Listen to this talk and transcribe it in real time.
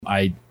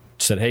I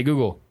said, hey,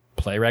 Google,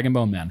 play Rag and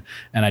Bone Man.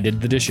 And I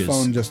did the dishes.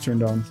 Phone just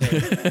turned on.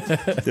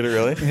 Did it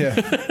really?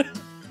 Yeah.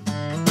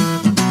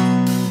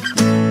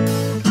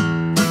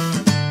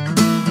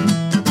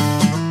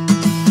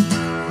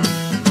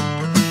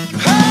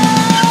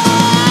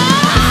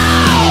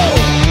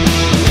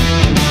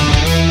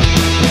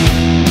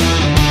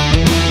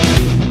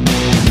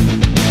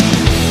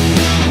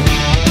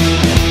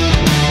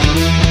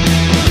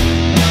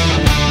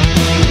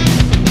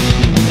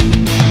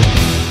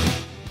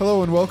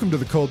 Hello and welcome to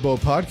the Cold Bow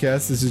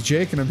Podcast. This is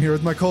Jake and I'm here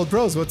with my cold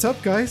bros. What's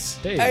up, guys?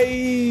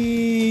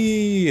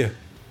 Hey!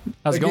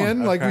 How's it Again,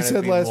 going? like we trying to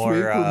said be last more,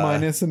 week, we're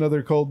minus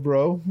another cold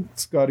bro.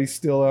 Scotty's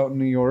still out in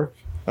New York.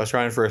 I was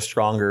trying for a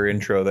stronger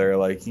intro there,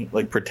 like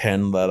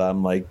pretend that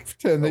I'm like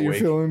Pretend that you're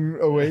awake. feeling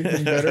awake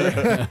and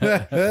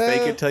better.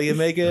 Fake it till you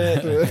make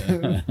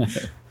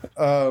it.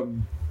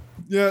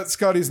 Yeah,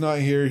 Scotty's not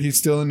here. He's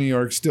still in New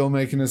York, still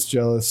making us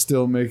jealous,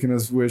 still making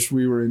us wish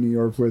we were in New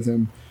York with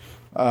him.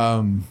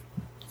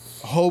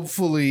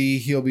 Hopefully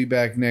he'll be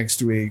back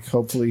next week.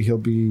 Hopefully he'll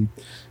be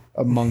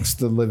amongst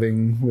the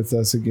living with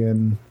us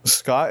again.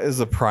 Scott is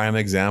a prime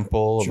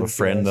example of True a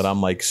friend guys. that I'm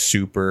like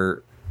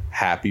super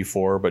happy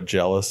for but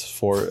jealous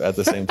for at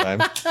the same time.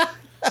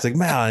 It's like,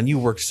 man, you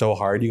worked so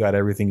hard. You got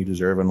everything you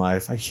deserve in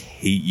life. I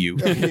hate you.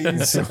 I hate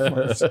you so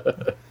much.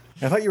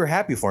 I thought you were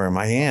happy for him.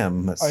 I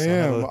am. That I son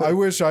am. of a- I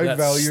wish I That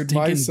valued stinking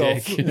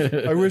myself. dick.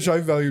 I wish I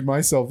valued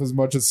myself as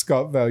much as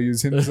Scott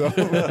values himself.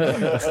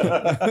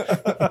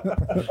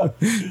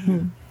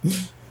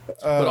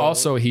 But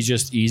also, he's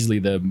just easily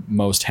the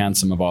most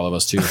handsome of all of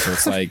us, too. So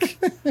it's like,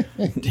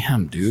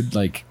 damn, dude,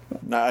 like,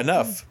 Not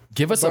enough.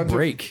 give us a bunch of-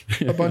 break.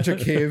 A bunch of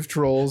cave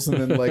trolls and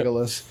then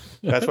Legolas.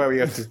 That's why we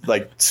have to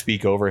like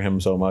speak over him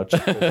so much.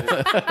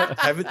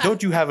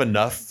 Don't you have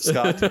enough,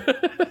 Scott?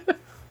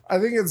 I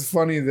think it's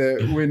funny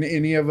that when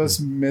any of us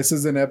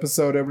misses an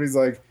episode, everybody's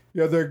like,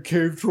 yeah, that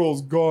cave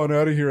troll's gone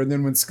out of here. And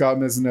then when Scott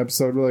misses an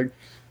episode, we're like,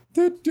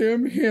 that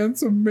damn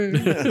handsome man.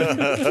 He can't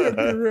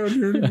be around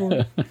here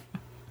anymore.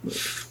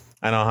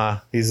 I know, huh?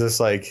 He's just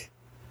like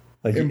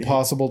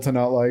Impossible to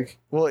not like.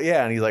 Well,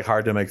 yeah, and he's like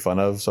hard to make fun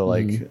of. So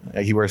like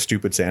he wears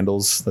stupid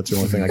sandals. That's the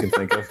only thing I can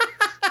think of.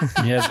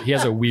 He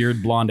has a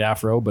weird blonde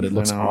afro, but it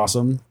looks know.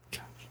 awesome.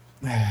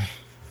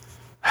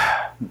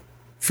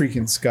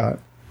 Freaking Scott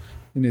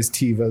in his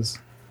Tivas.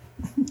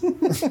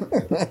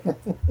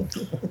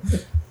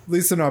 At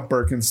least they're not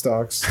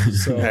Birkenstocks. Yeah,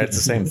 So, it's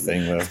the same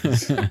thing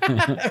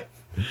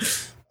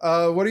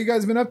though. what have you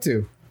guys been up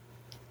to?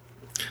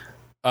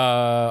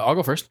 I'll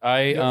go first.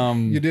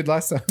 You did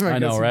last time. I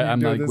know, guess right? you I'm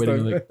do it like this waiting.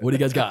 time. Like, what do you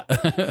guys got?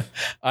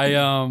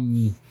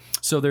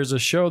 So there's a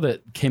show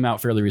that came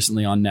out fairly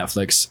recently on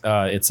Netflix.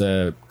 It's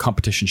a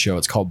competition show.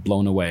 It's called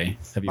Blown Away.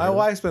 Have you My heard of it?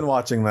 wife's been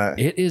watching that.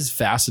 It is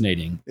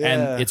fascinating, Yeah.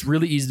 and it's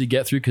really easy to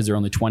get through because they're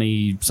only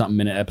 20-something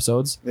minute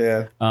episodes.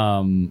 Yeah,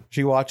 Um,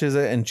 she watches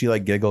it and she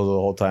like giggles the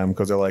whole time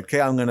because they're like,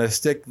 "Okay, I'm gonna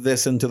stick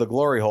this into the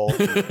glory hole."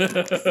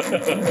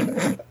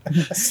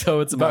 so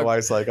it's My about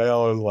wife's like, I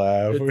always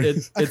laugh.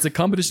 it's a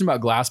competition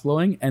about glass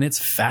blowing, and it's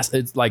fast.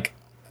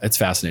 It's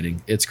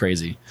fascinating. It's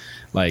crazy.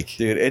 Like,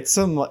 Dude, it's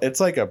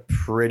like a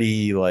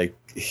pretty like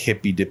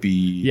hippy dippy.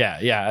 yeah.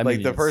 I Like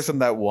mean, the it's- person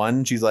that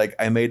won, she's like,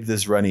 I made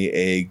this runny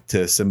egg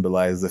to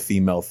symbolize the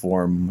female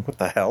form. What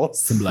the hell?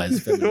 Symbolize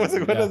I was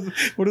feminism, like, yeah.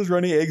 what does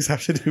runny eggs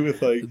have to do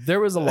with like? There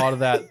was a lot of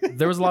that.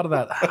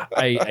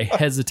 I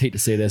hesitate to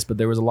say this, but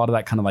there was a lot of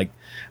that kind of like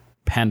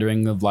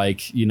pandering of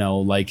like,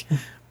 like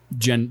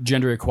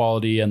gender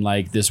equality, and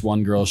like this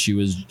one girl, she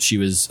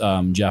was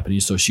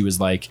Japanese, so she was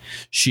like,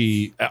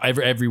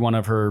 every one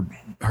of her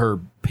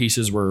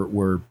pieces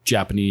were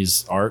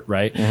Japanese art,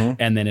 right?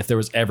 And then if there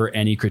was ever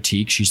any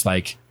critique, she's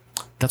like,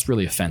 that's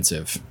really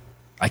offensive.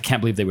 I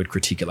can't believe they would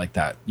critique it like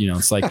that.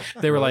 It's like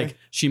they were like,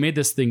 she made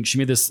this,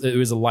 it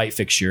was a light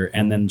fixture,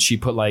 and then she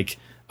put like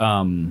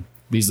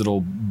these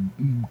little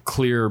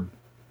clear,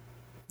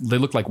 they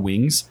look like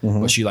wings,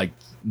 but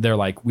they're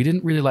like, we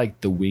didn't really like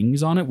the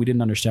wings on it. We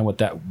didn't understand what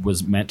that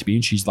was meant to be.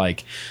 And she's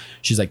like,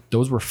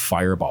 those were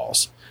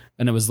fireballs.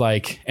 And it was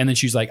like, and then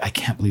she's like, I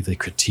can't believe they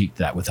critiqued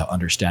that without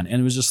understanding.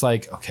 And it was just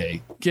like,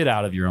 okay, get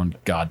out of your own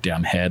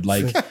goddamn head.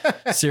 Like,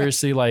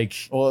 seriously, like,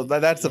 Well,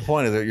 that's the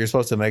point. Is that you're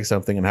supposed to make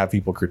something and have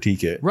people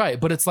critique it. right.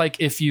 But it's like,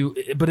 if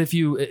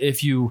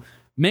you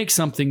make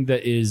something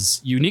that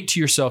is unique to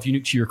yourself,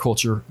 unique to your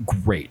culture,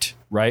 great.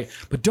 Right.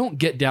 But don't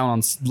get down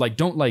on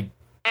don't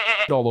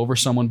all over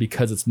someone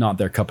because it's not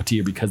their cup of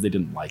tea or because they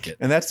didn't like it.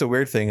 And that's the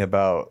weird thing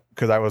about,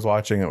 because I was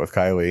watching it with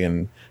Kylie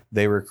and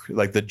they were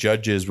like, the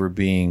judges were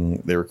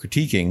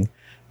critiquing,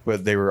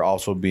 but they were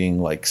also being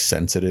like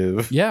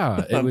sensitive.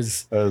 Yeah, it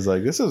was. I was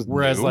like, this is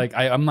Whereas new. like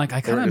I'm like, I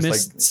kind Or of just,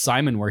 miss like-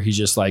 Simon, where he's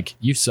just like,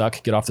 you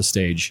suck, get off the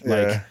stage.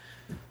 Yeah.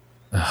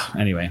 Like,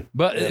 anyway,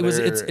 but Yeah,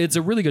 it's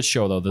a really good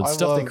show though. The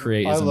stuff they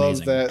create is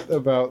amazing. I love that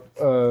about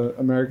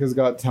America's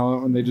Got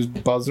Talent when they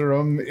just buzzer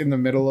them in the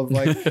middle of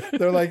like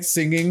they're like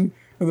singing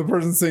and the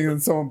person's singing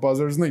and someone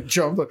buzzers and they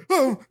jump like,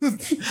 oh,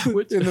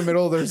 in the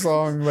middle of their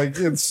song. Like,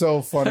 it's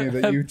so funny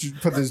that you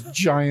put this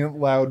giant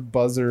loud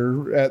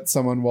buzzer at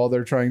someone while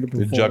they're trying to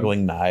They're perform.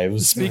 juggling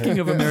knives. Speaking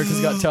of America's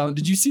Got Talent,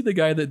 did you see the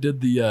guy that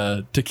did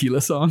the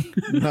tequila song?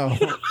 No.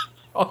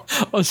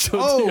 I'll show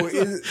Oh, it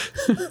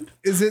to you.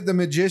 is it the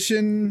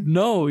magician?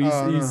 No,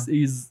 no.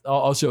 he's.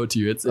 I'll show it to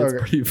you. It's Okay.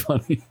 pretty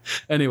funny.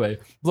 Anyway,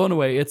 blown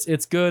away.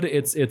 It's good.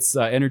 It's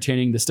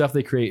entertaining. The stuff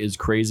they create is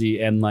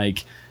crazy, and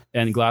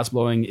glass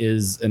blowing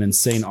is an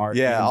insane art.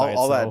 Yeah, even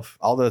by itself.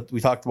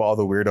 we talked about all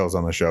the weirdos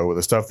on the show, but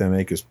the stuff they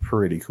make is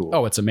pretty cool.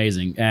 Oh, it's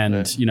amazing,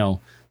 and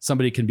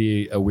somebody can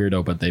be a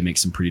weirdo, but they make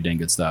some pretty dang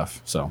good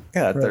stuff. So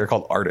yeah, they're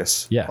called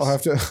artists. yes, I'll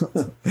have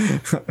to.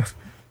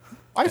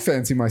 I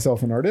fancy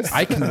myself an artist.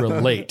 I can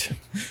relate.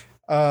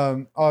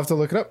 I'll have to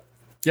look it up.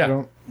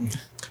 Yeah.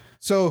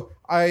 So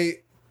I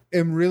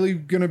am really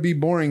going to be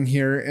boring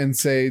here and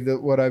say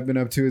that what I've been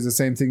up to is the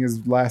same thing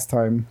as last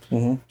time.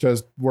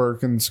 Just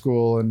work and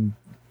school and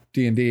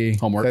D&D.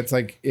 Homework. That's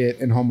like it,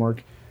 and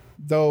homework.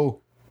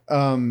 Though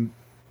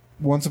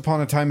Once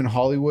Upon a Time in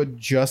Hollywood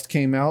just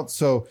came out.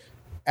 So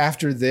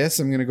after this,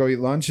 I'm going to go eat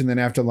lunch. And then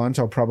after lunch,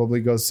 I'll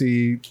probably go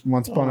see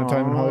Once Upon a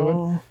Time in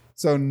Hollywood.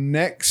 So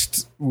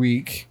next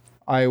week,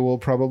 I will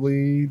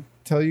probably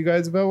tell you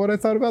guys about what I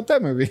thought about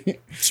that movie.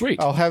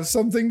 Sweet. I'll have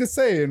something to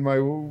say in my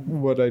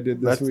what I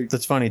did this week.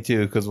 That's funny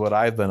too, because what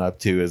I've been up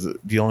to is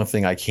the only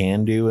thing I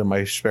can do in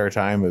my spare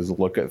time is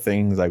look at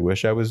things I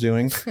wish I was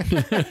doing.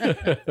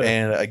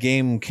 And a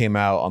game came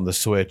out on the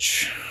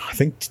Switch, I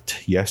think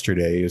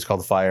yesterday. It was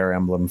called Fire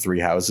Emblem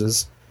Three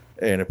Houses,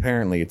 and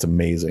apparently it's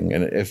amazing.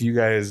 And if you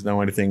guys know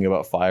anything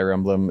about Fire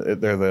Emblem,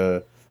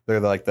 they're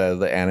like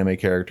the anime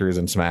characters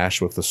in Smash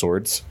with the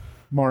swords.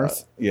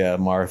 Marth. Yeah,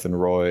 Marth and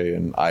Roy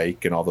and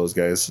Ike and all those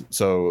guys.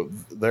 So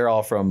they're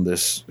all from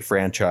this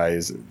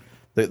franchise.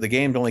 The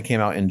game only came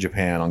out in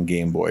Japan on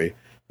Game Boy.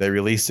 They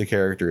released the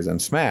characters in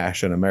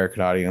Smash, and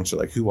American audience are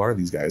like, who are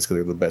these guys? Because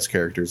they're the best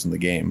characters in the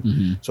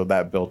game. So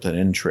that built an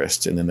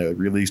interest. And then they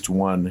released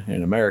one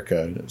in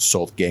America, and it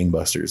sold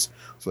gangbusters.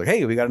 So like,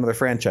 hey, we got another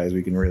franchise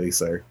we can release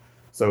there.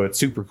 So it's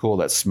super cool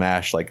that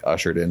Smash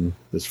ushered in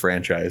this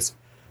franchise.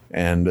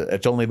 And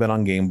it's only been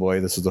on Game Boy.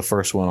 This is the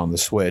first one on the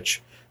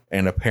Switch.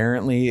 And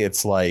apparently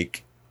it's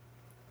like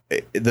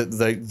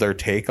their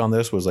take on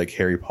this was like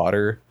Harry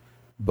Potter,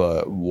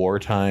 but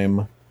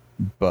wartime,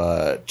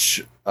 but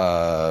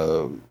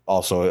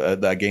also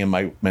that game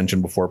I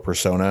mentioned before,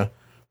 Persona,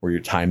 where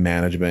your time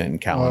management and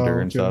calendar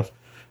and stuff.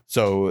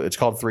 So it's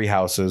called Three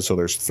Houses. So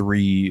there's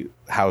three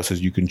houses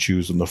you can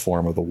choose in the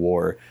form of the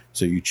war.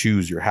 So you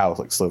choose your house,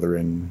 like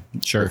Slytherin,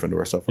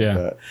 Gryffindor, stuff like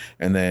that.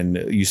 And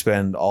then you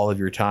spend all of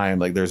your time,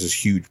 like there's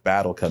this huge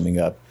battle coming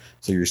up.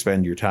 So you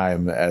spend your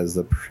time as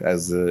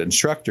the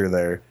instructor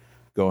there,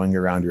 going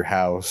around your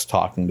house,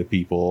 talking to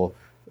people.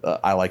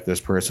 I like this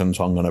person,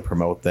 so I'm going to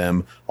promote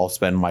them. I'll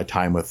spend my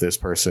time with this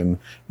person.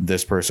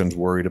 This person's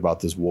worried about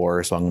this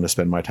war, so I'm going to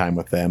spend my time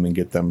with them and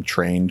get them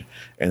trained.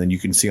 And then you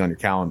can see on your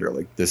calendar,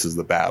 like, this is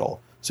the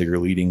battle. So you're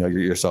leading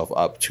yourself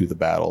up to the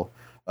battle.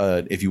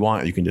 If you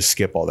want, you can just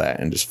skip all that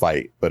and just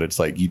fight. But it's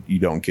like you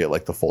don't get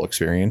like the full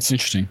experience.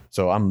 Interesting.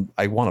 So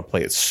I want to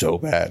play it so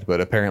bad,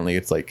 but apparently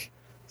it's like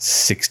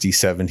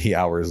 60-70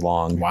 hours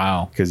long.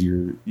 Wow. Because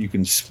you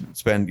can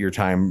spend your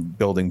time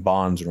building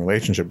bonds and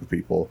relationship with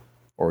people,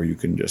 or you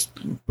can just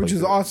Which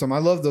is awesome. I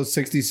love those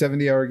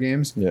 60-70 hour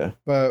games. Yeah.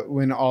 But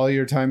when all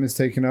your time is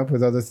taken up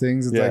with other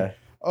things, it's like,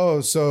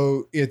 oh,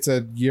 so it's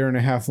a 1.5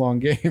 year long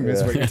game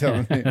is what you're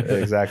telling me.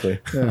 Exactly.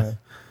 Yeah.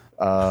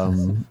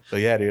 So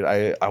yeah, dude,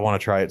 I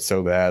want to try it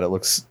so bad. It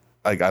looks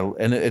like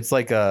and it's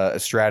like a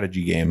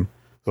strategy game.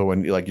 So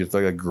when it's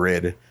like a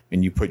grid,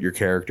 and you put your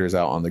characters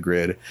out on the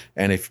grid,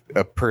 and if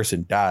a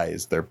person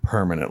dies, they're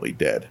permanently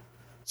dead.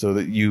 So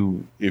that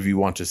if you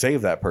want to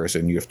save that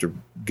person, you have to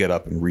get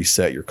up and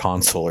reset your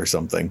console or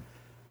something.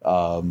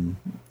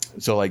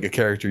 So like a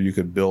character you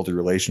could build a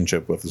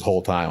relationship with this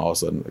whole time, all of a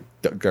sudden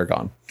they're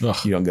gone. Ugh.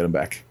 You don't get them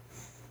back.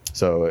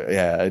 So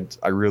yeah,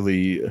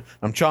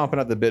 I'm chomping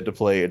at the bit to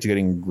play. It's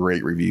getting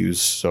great reviews.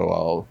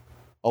 So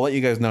I'll let you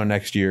guys know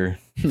next year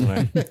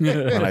when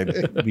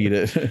I beat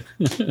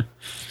it.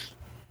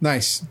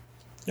 Nice.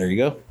 There you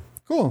go.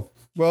 Cool.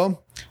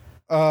 Well,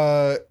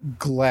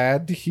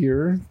 glad to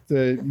hear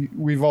that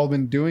we've all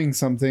been doing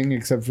something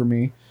except for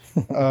me.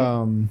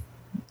 And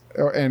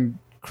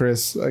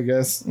Chris, I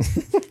guess.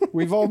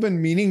 We've all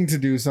been meaning to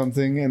do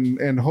something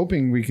and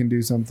hoping we can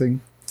do something.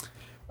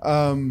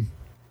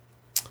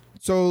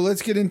 So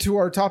let's get into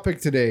our topic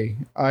today.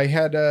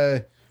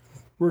 We're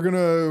going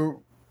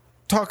to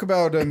talk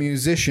about a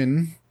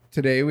musician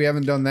today. We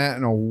haven't done that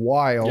in a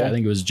while. Yeah, I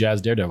think it was Jazz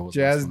Daredevil.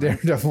 Jazz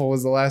Daredevil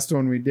was the last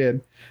one we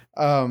did.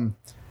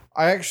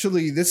 This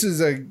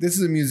is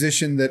a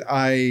musician that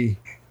I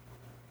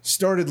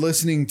started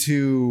listening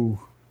to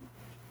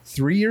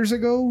 3 years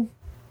ago.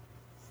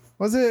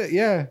 Was it?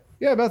 Yeah,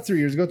 about 3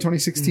 years ago,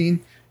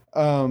 2016.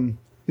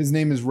 His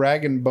name is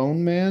Rag and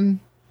Bone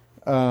Man.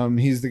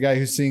 He's the guy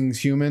who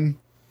sings "Human."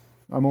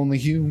 I'm only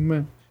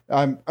human.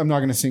 I'm not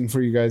going to sing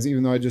for you guys,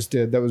 even though I just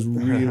did. That was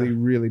really,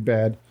 really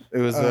bad. It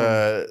was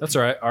That's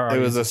all right. Our it was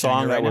audience a is hearing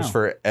song it that right was now.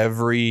 for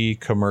every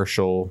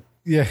commercial,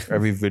 Yeah,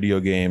 every video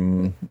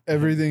game.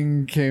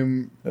 everything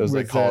came. It was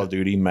like with Call that. of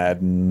Duty,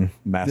 Madden,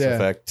 Mass Yeah.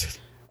 Effect.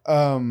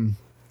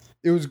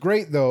 It was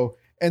great though,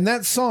 and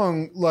that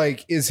song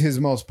like is his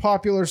most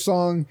popular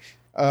song.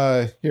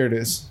 Here it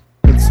is.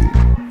 Let's see.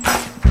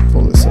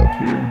 Pull this up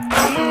here.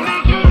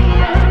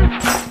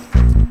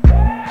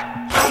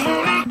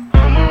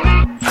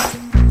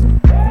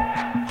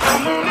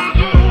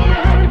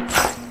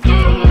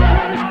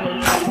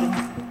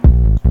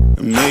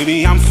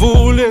 Maybe I'm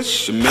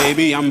foolish,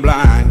 maybe I'm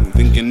blind,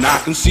 thinking I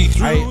can see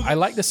through. I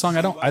like this song.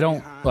 I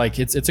don't like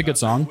it's a good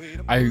song.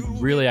 I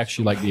really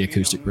actually like the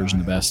acoustic version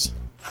the best.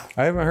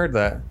 I haven't heard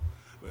that.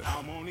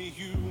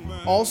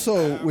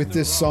 Also, with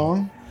this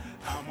song,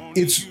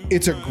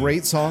 it's a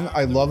great song.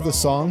 I love the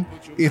song.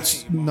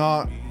 It's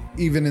not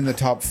even in the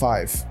top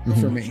 5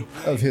 for me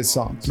of his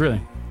songs.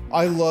 Really.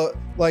 I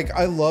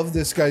love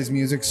this guy's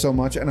music so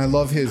much, and I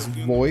love his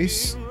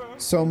voice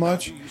so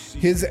much.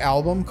 His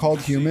album called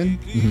Human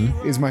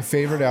is my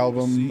favorite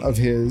album of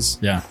his.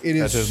 Yeah. It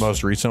is. That's his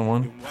most recent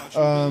one.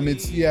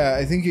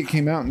 I think it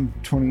came out in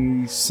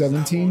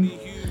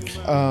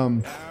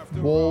 2017.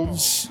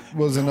 Wolves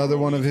was another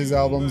one of his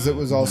albums that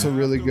was also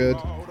really good.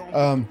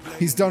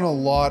 He's done a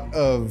lot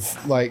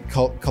of like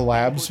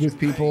collabs with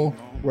people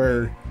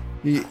where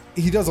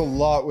he does a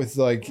lot with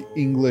like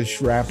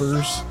English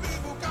rappers,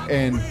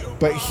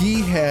 but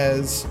he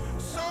has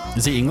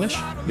Is he English?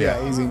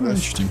 yeah he's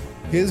English. Interesting.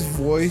 His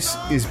voice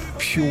is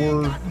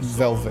pure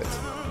velvet.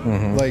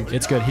 Like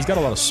It's good. He's got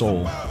a lot of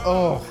soul.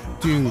 oh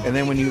dude, And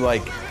then when you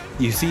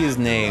see his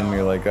name,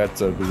 you're like, that's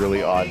a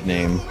really odd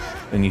name.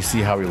 And you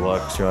see how he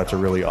looks, you're like, that's a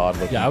really odd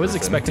looking. Yeah, I was person.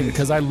 expecting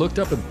because I looked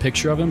up a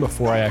picture of him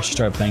before I actually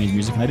started playing his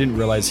music, and I didn't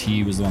realize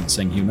he was the one that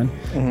sang "Human,"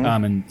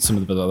 and some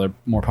of the other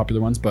more popular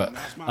ones. But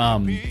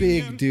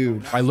big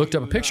dude. I looked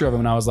up a picture of him,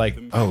 and I was like,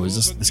 "Oh, is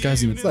this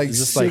guy's even Like is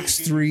this like?"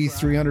 6'3",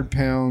 300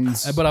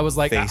 pounds. But I was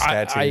like, Face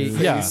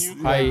tattoos.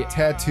 Like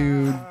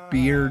tattooed,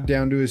 beard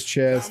down to his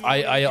chest.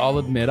 I'll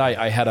admit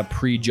I had a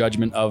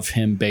prejudgment of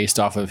him based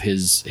off of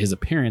his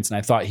appearance, and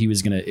I thought it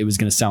was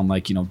gonna sound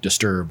like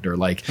Disturbed or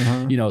like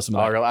some Oh,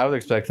 I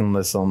was expecting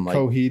this on like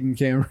Coheed and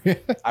Cambria.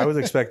 I was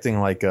expecting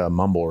like a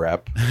mumble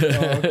rap,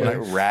 like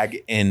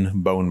Rag in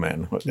Bone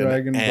Man,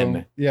 Dragon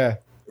Bone. Yeah.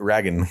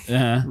 Raggin.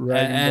 Uh-huh.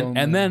 Rag and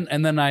Bone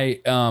and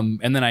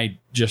then I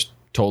just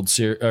told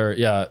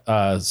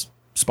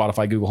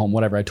Spotify, Google Home,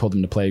 whatever. I told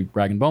them to play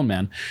Rag and Bone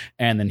Man,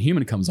 and then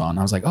Human comes on.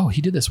 I was like, oh,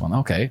 he did this one,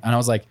 okay. And I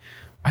was like,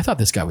 I thought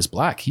this guy was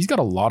black. He's got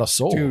a lot of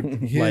soul, Dude,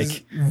 his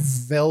like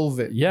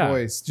velvet Yeah.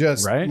 voice.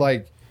 Just Right?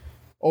 like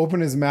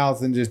open his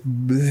mouth and just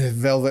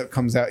velvet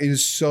comes out. It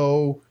is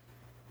so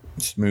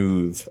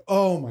Smooth.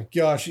 oh my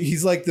gosh.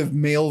 He's like the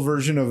male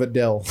version of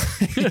Adele.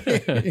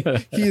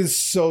 He is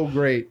so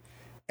great.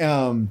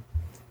 And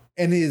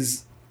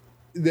his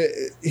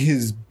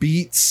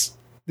beats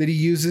that he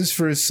uses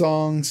for his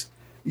songs,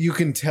 you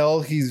can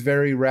tell he's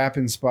very rap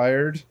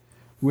inspired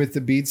with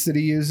the beats that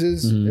he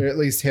uses, or at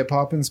least hip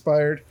hop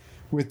inspired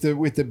with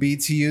the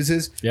beats he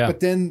uses. Yeah. But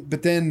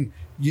then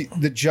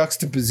the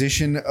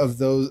juxtaposition of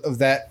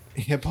that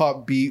hip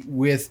hop beat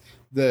with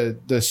the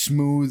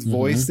smooth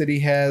voice that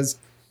he has,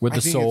 with I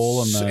the think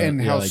soul it's- and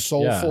how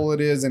soulful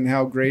it is and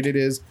how great it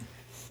is.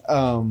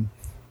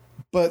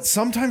 But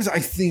sometimes I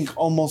think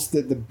almost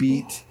that the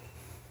beat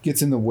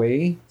gets in the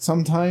way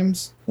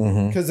sometimes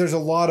because there's a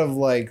lot of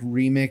like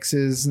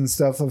remixes and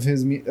stuff of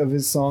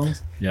his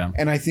songs, Yeah.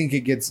 and I think it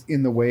gets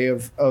in the way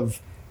of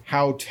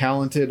how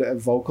talented a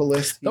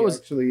vocalist he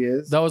actually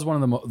is. That was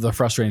one of the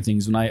frustrating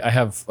things when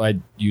I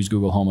use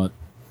Google Home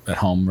at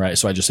home, right?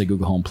 So I just say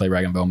Google Home, play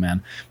Rag and Bone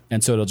Man,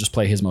 and so it'll just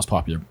play his most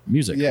popular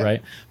music, Yeah.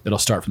 right? It'll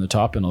start from the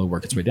top and it'll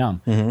work its way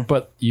down.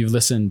 But you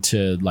listen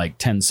to like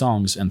 10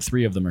 songs and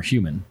 3 of them are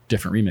Human,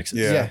 different remixes.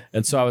 Yeah.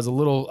 And so I was a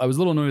little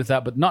annoyed with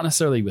that, but not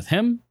necessarily with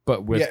him,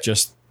 but with Yeah.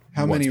 just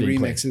How what's many being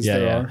played. remixes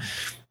there are.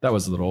 That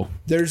was a little.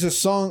 There's a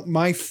song,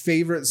 my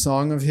favorite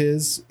song of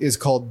his is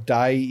called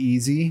Die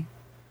Easy.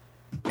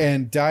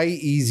 And Die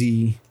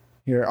Easy,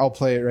 here, I'll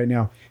play it right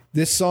now.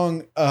 This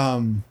song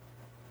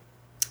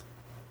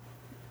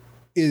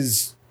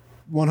is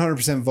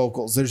 100%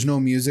 vocals. There's no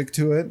music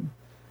to it.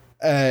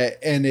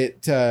 And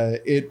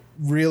it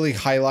really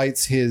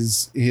highlights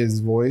his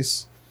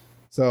voice.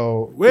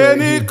 So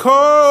When it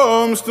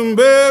comes to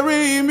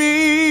bury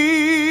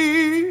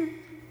me,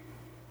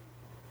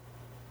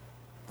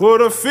 put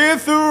a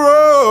fifth of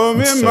rum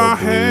It's in so my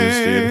blues,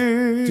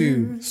 hand.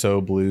 dude, So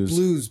blues.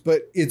 blues,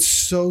 but it's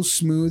so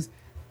smooth.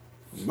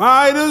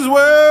 Might as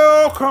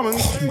well come and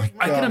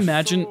I can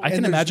imagine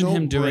And there's no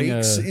him doing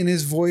breaks in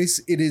his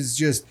voice. It is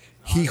just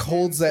he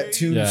holds that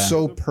tune Yeah.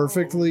 so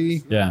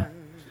perfectly. Yeah.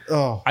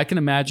 Oh, I can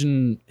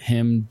imagine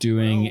him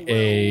doing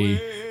a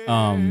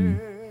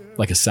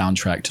like a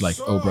soundtrack to like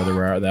Oh Brother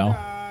Where Art Thou,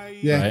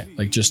 yeah. right?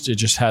 Like it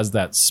just has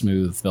that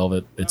smooth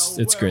velvet.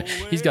 It's great.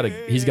 He's got a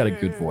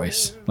good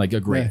voice, like a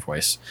great Yeah.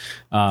 voice.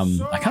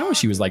 I kind of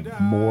wish he was like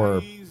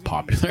more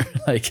popular.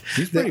 Like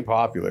He's pretty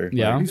popular.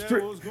 yeah, Like,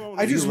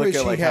 I just you look wish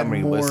at, like, he how had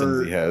many more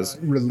listens he has.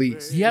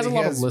 release. he has a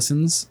lot of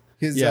listens.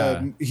 his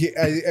Yeah.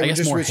 I guess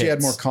just more wish he had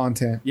hits. more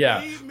content.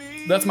 Yeah,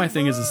 that's my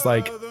thing. Is it's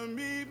like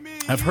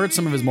I've heard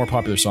some of his more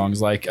popular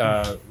songs, like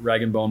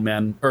Rag and Bone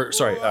Man, or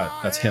sorry,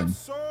 that's him,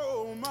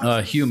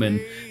 Human,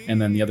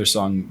 and then the other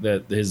song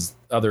that his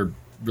other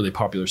really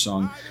popular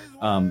song.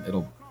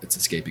 It's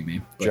escaping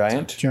me. But,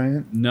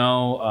 Giant.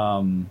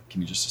 No, give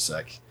me just a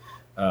sec.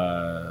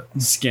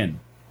 Skin.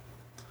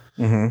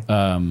 When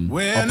I'll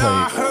play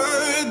I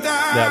heard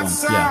that one.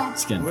 sound, Yeah,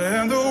 Skin.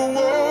 when the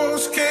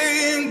walls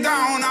came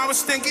down, I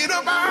was thinking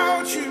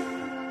about you.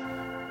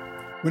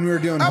 When we were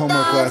doing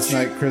homework last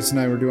night, Chris and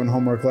I were doing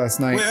homework last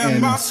night,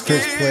 and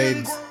Chris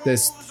played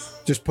this,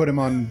 just put him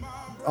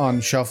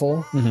on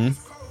shuffle. Mm-hmm.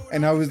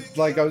 And I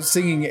was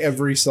singing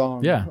every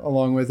song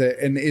along with it.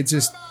 And it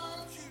just,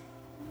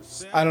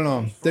 I don't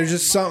know. There's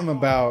just something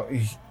about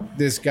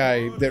this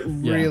guy that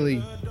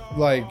really,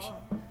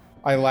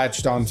 I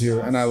latched onto,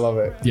 and I love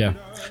it. Yeah,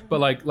 but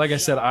like I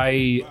said,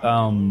 I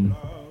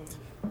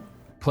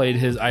played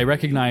his. I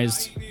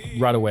recognized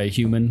right away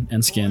Human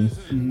and Skin,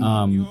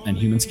 and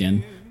Human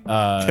Skin.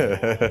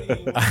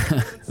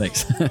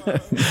 Thanks.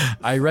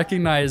 I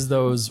recognized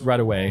those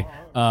right away,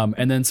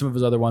 and then some of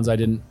his other ones I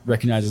didn't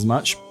recognize as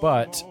much.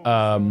 But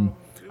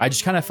I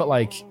just kind of felt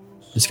like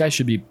this guy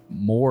should be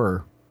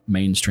more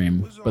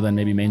mainstream. But then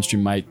maybe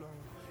mainstream might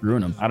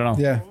ruin him. I don't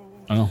know. Yeah.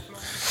 I don't know.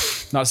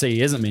 Not to say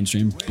he isn't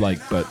mainstream,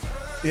 but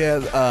Yeah,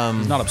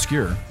 he's not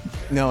obscure.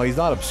 no, he's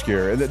not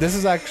obscure.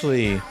 This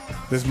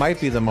might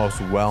be the most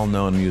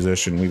well-known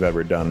musician we've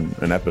ever done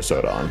an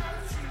episode on.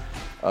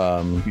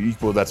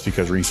 Well, that's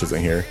because Reese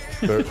isn't here.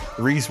 But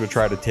Reese would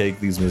try to take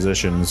these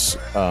musicians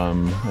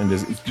and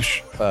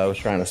just was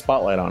trying to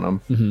spotlight on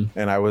them. Mm-hmm.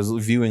 And I was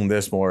viewing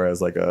this more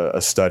as like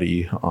a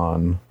study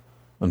on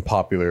a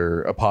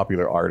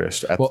popular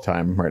artist at the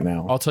time right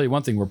now. I'll tell you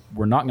one thing: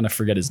 we're not going to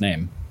forget his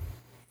name.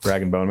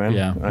 Rag and Bone Man.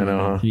 Yeah, I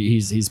know. Huh?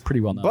 He's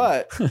pretty well known.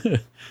 But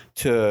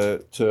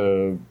to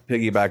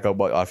piggyback up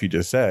what off you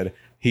just said,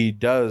 he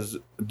does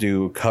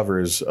do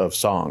covers of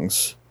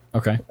songs.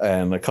 Okay.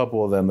 And a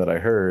couple of them that I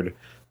heard,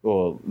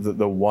 well,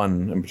 the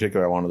one in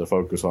particular I wanted to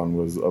focus on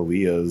was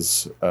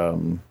Aaliyah's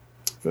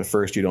 "The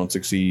First You Don't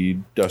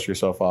Succeed, Dust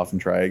Yourself Off and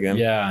Try Again."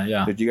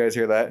 Yeah. Did you guys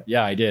hear that?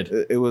 Yeah, I did.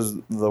 It was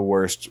the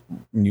worst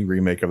new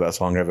remake of that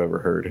song I've ever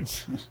heard.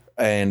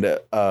 And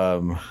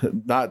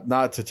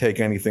not to take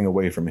anything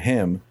away from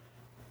him,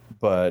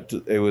 but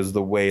it was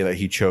the way that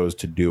he chose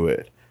to do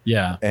it.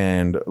 Yeah.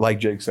 And like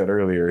Jake said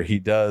earlier,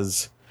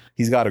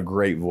 he's got a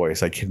great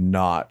voice. I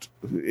cannot.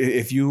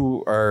 If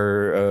you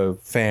are a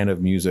fan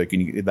of music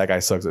and that guy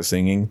sucks at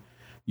singing,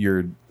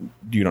 you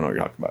don't know what you're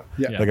talking about.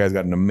 Yeah. That guy's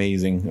got an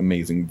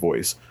amazing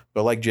voice.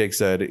 But like Jake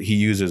said, he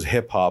uses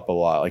hip hop a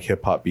lot, like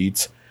hip hop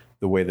beats,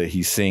 the way that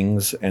he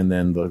sings, and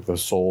then the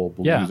soul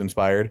blues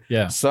inspired.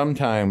 Yeah.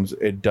 Sometimes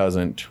it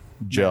doesn't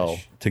gel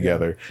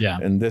together. Yeah.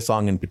 And this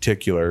song in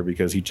particular,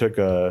 because he took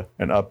an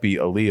upbeat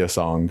Aaliyah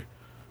song,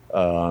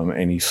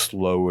 and he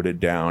slowed it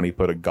down. He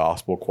put a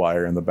gospel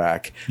choir in the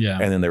back,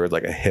 and then there was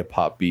like a hip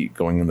hop beat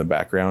going in the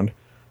background.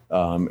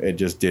 It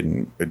just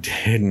didn't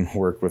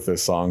work with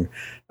this song,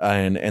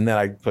 and then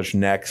I pushed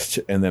next,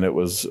 and then it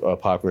was a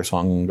popular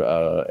song,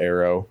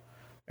 Arrow,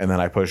 and then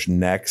I pushed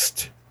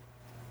next,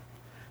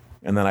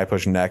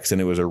 and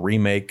it was a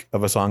remake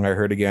of a song I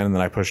heard again, and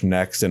then I pushed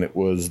next, and it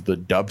was the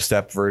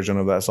dubstep version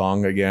of that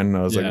song again. And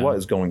I was like, what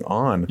is going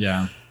on?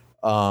 Yeah.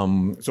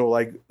 So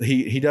like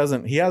he has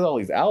all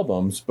these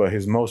albums, but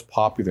his most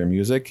popular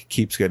music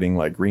keeps getting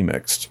like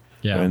remixed,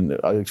 and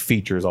it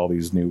features all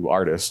these new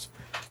artists,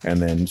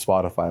 and then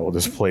Spotify will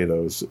just play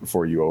those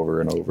for you over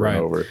and over and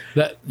over.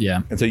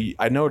 And so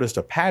I noticed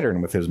a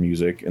pattern with his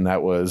music, and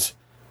that was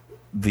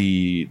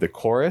the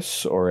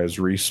chorus, or as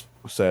Reese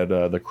said,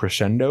 the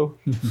crescendo.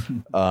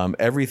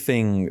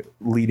 Everything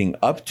leading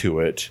up to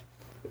it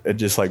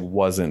just like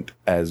wasn't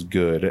as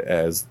good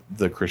as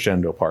the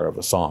crescendo part of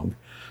a song.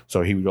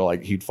 So he would go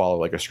he'd follow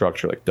like a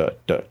structure, like da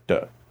da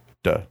da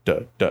da da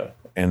da,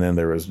 and then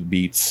there was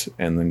beats,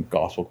 and then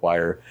gospel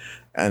choir,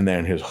 and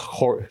then his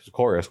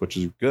chorus, which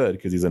is good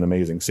because he's an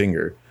amazing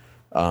singer.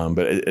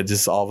 But it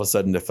just all of a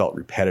sudden it felt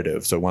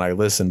repetitive. So when I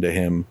listened to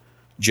him,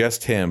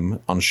 just him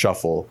on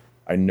shuffle,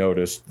 I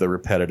noticed the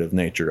repetitive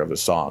nature of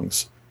his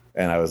songs.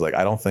 And I was like,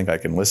 I don't think I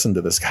can listen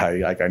to this guy.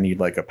 Like, I need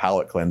like a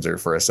palate cleanser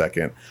for a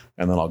second,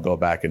 and then I'll go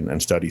back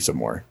and study some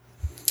more.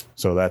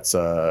 So that's,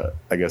 I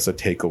guess, a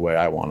takeaway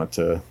I wanted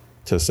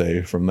to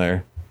say from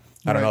there.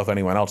 I don't know if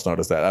anyone else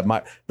noticed that.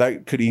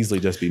 That could easily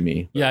just be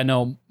me. Yeah,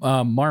 no.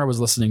 Mara was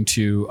listening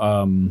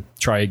to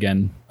Try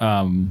Again.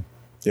 When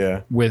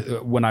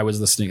I was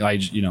listening,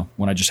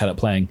 when I just had it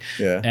playing.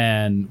 Yeah.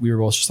 And we were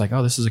both just like,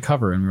 oh, this is a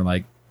cover, and we were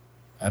like,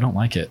 I don't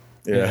like it.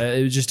 Yeah.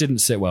 It just didn't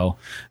sit well.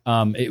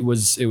 It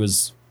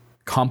was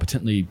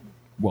competently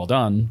well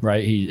done,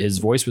 right? His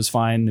voice was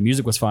fine, the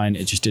music was fine.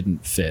 It just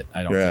didn't fit,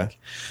 I don't think.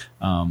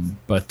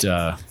 But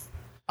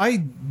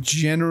I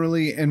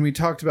generally, and we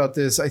talked about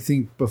this, I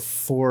think,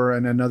 before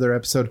in another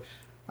episode,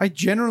 I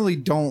generally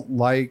don't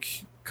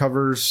like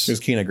covers. It was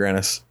Keena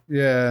Grannis.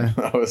 Yeah.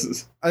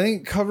 I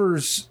think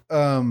covers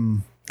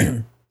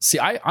See,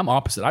 I'm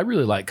opposite. I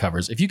really like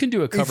covers. If you can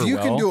do a cover If you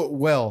well, can do it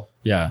well,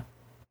 yeah.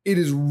 it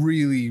is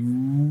really,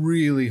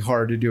 really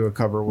hard to do a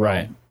cover well.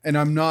 Right. And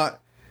I'm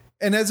not.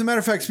 And as a matter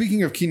of fact,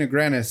 speaking of Kina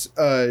Grannis,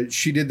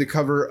 she did the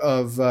cover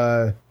of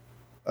the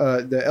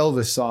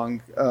Elvis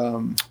song.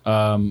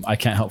 I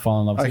Can't Help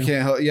Falling in Love with I You.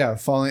 can't help. Yeah,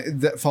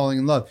 falling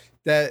in love.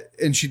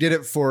 And she did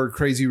it for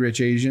Crazy Rich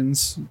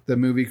Asians, the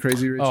movie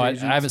Crazy Rich I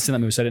Asians. haven't seen that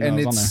movie, so I didn't know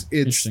And it was on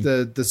there. it's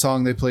Interesting. the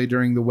song they play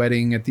during the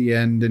wedding at the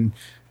end, and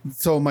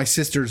so my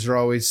sisters are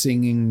always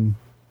singing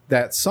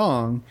that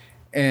song,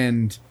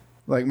 and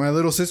like my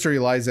little sister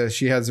Eliza,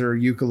 she has her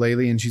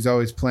ukulele and she's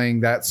always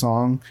playing that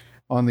song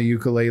on the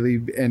ukulele,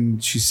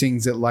 and she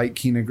sings it like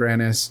Kina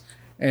Grannis,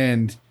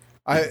 and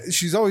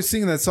she's always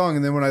singing that song.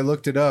 And then when I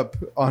looked it up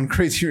on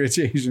Crazy Rich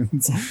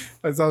Asians,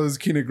 I saw this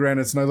Kina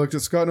Grannis, and I looked at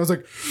Scott and I was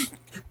like,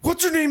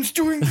 what's her name's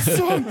doing the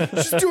song?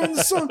 She's doing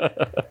the song.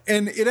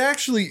 And it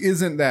actually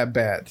isn't that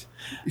bad.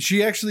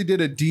 She actually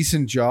did a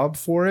decent job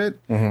for it.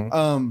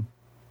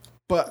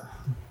 But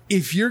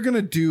if you're going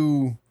to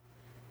do,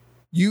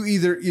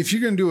 if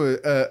you're going to do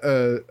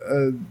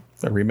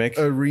A remake?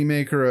 a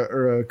remake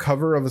or a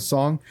cover of a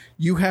song,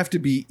 you have to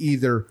be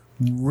either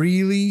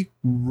really,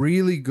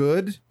 really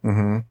good,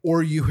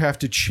 or you have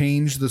to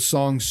change the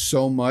song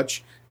so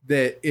much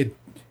that it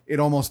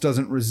almost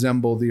doesn't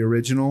resemble the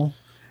original.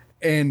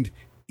 And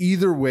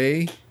either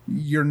way,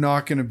 you're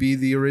not going to be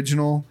the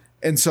original.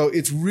 And so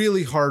it's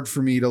really hard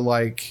for me to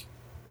like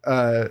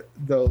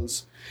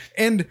those.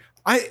 And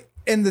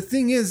the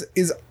thing is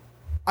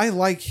I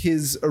like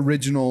his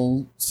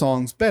original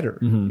songs better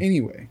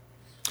anyway.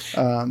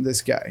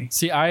 This guy.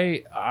 See,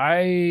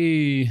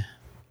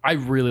 I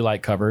really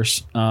like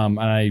covers. And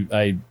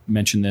I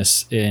mentioned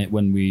this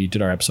when we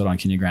did our episode on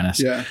Kina Grannis.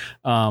 Yeah.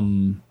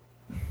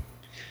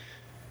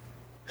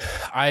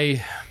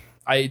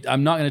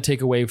 I'm not going to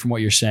take away from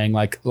what you're saying.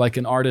 Like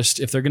an artist,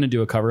 if they're going to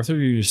do a cover, if they're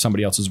going to do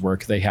somebody else's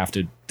work, they have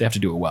to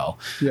do it well.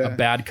 Yeah. A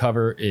bad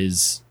cover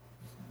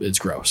it's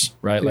gross,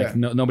 right? Like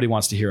Yeah. nobody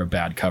wants to hear a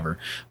bad cover,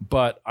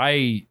 but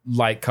I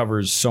like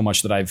covers so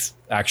much that I've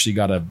actually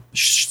got a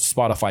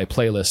Spotify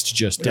playlist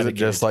just Is it dedicated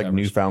just to like covers.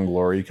 Newfound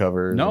Glory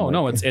covers? No, and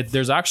no, like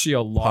there's actually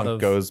a lot Punk of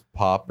Goes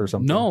Pop or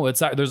something? no,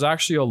 there's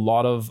actually a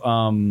lot of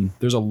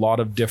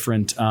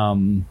different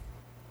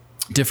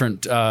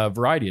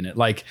variety in it.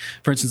 Like,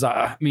 for instance,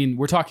 I mean,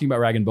 we're talking about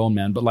Rag and Bone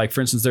Man, but like,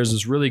 for instance, there's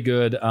this really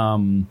good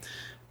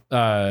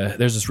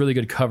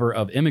cover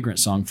of Immigrant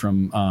Song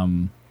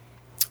from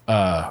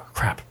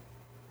crap.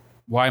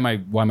 Why am I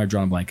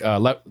drawing a blank?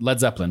 Led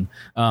Zeppelin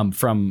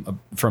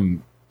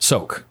from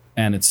Soak,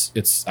 and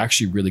it's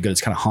actually really good.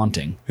 It's kind of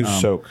haunting.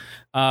 Who's Soak?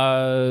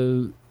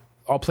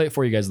 I'll play it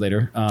for you guys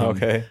later.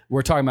 Okay.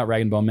 We're talking about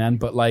Rag and Bone Man,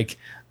 but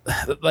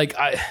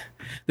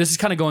this is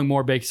kind of going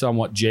more based on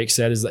what Jake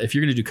said, is that if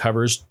you're going to do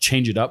covers,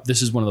 change it up.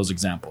 This is one of those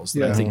examples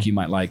that I think you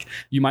might like.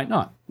 You might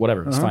not.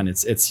 Whatever. It's fine.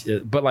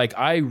 But like,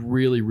 I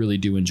really, really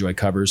do enjoy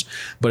covers,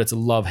 but it's a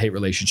love-hate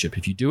relationship.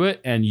 If you do it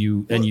and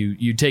you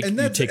take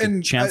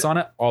a chance on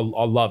it,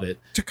 I'll love it.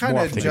 To kind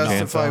More of often.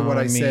 justify what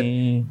I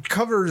said,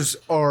 covers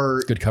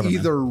are Good cover,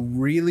 either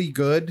really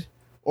good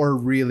or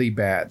really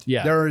bad.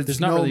 Yeah.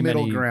 There's not no really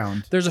middle many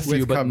ground. There's a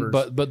few, with covers.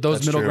 but those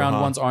That's middle true, ground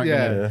huh? ones aren't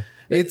Yeah. gonna.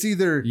 It's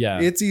either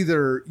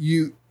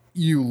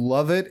you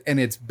love it and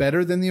it's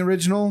better than the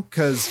original,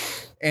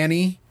 because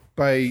Annie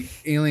by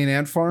Alien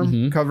Ant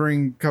Farm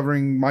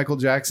covering Michael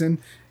Jackson.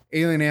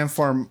 Alien Ant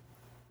Farm,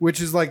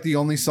 which is like the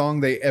only song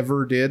they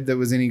ever did that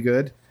was any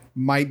good,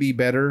 might be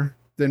better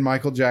than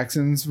Michael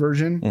Jackson's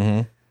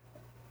version.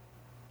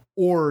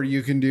 Or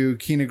you can do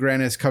Kina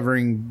Grannis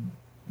covering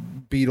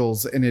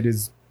Beatles, and it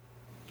is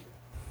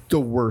the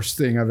worst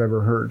thing I've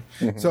ever heard.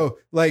 So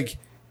like,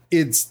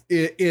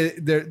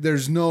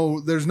 there's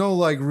no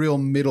like real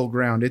middle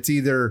ground. It's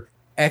either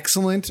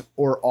excellent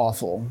or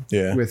awful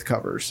with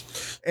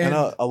covers. And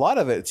a lot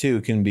of it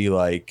too can be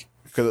like,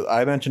 because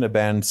I mentioned a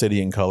band,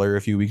 City and Color,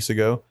 a few weeks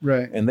ago,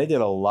 right. and they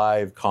did a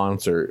live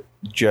concert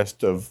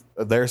just of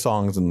their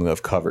songs and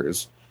of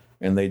covers,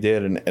 and they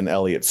did an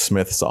Elliott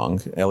Smith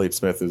song. Elliott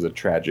Smith is a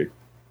tragic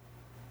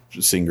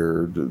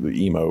singer, the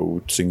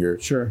emo singer,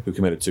 who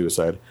committed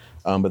suicide.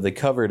 But they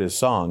covered his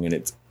song, and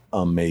it's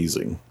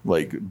amazing,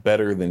 like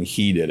better than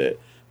he did it.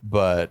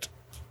 But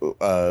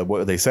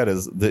what they said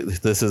is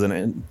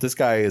this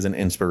guy is an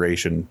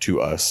inspiration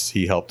to us.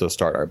 He helped us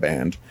start our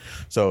band.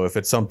 So if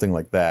it's something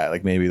like that,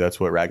 like maybe that's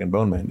what Rag and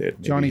Bone Man did.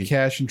 Maybe Johnny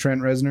Cash and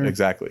Trent Reznor.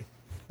 Exactly.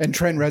 And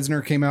Trent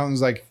Reznor came out and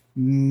was like,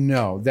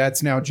 no,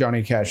 that's now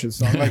Johnny Cash's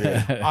song.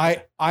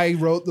 Like, I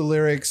wrote the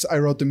lyrics, I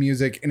wrote the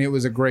music, and it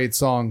was a great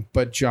song,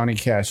 but Johnny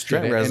Cash did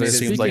Trent it. And Reznor it is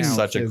seems like now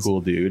such a his-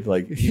 cool dude.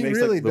 Like he makes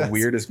really like the does.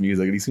 weirdest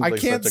music. And he seems I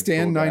like can't such a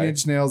stand cool 9 guy.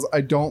 Inch Nails.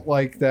 I don't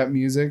like that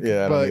music.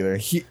 Yeah, I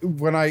don't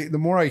but either. The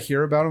more I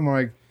hear about him, I'm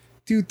like,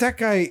 dude, that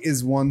guy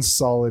is one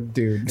solid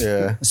dude.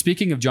 Yeah.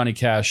 Speaking of Johnny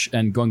Cash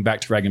and going back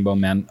to Rag and Bone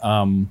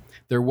Man,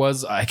 there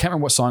was, I can't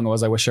remember what song it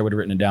was. I wish I would have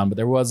written it down, but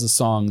there was a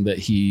song that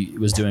he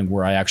was doing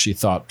where I actually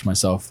thought to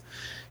myself,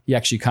 he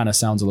actually kind of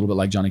sounds a little bit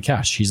like Johnny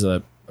Cash. He's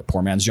a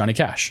poor man's Johnny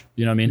Cash.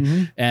 You know what I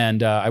mean?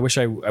 And I wish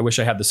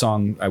I had the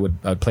song.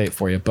 I'd play it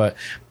for you. But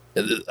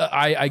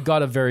I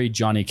got a very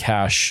Johnny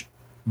Cash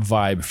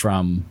vibe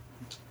from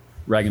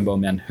Rag and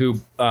Bone Man,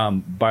 who,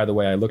 by the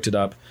way, I looked it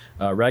up.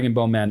 Rag and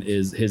Bone Man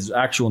his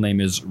actual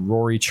name is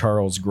Rory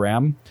Charles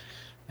Graham,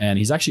 and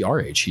he's actually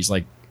our age.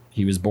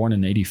 He was born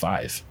in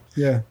 85.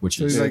 Yeah. Which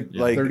so is he's like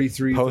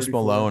 33. Post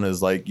 34. Malone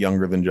is like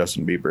younger than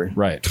Justin Bieber.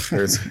 Right.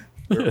 They're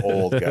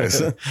old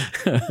guys.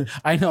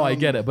 I know, I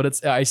get it,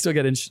 but I still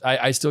get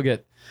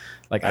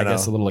like I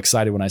guess a little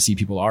excited when I see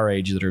people our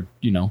age that are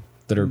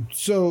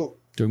So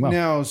doing well.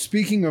 Now,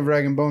 speaking of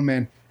Rag and Bone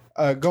Man,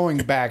 going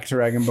back to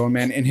Rag and Bone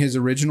Man and his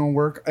original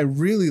work, I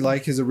really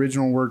like his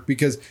original work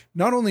because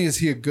not only is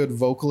he a good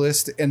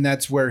vocalist, and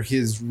that's where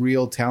his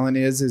real talent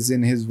is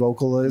in his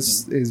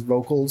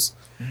vocals,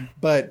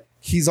 but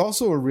he's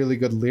also a really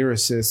good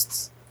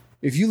lyricist.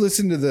 If you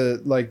listen to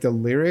the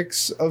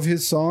lyrics of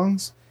his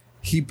songs,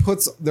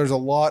 there's a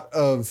lot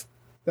of,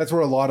 that's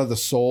where a lot of the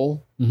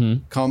soul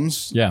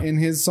comes in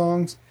his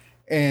songs.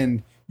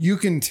 And you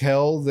can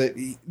tell that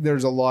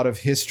there's a lot of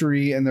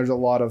history and there's a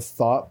lot of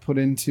thought put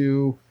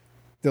into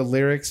the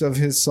lyrics of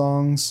his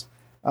songs.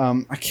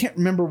 I can't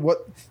remember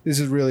this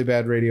is really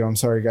bad radio. I'm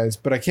sorry guys,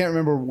 but I can't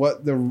remember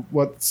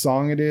what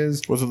song it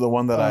is. Was it the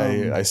one that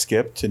I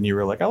skipped and you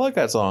were like, I like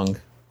that song?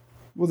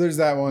 Well, there's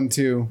that one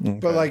too. Okay.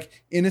 But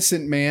like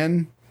Innocent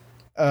Man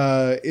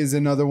is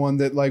another one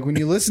that, like, when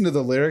you listen to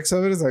the lyrics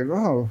of it, it's like,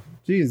 oh,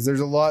 geez,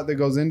 there's a lot that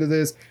goes into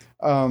this.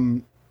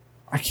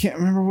 I can't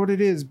remember what it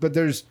is, but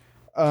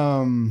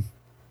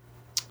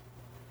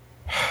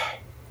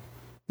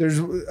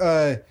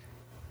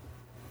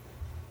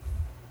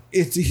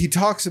he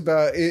talks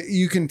about it,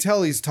 you can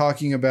tell he's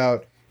talking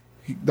about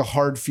the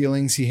hard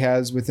feelings he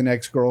has with an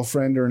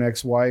ex-girlfriend or an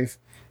ex-wife,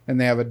 and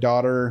they have a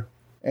daughter,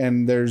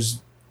 and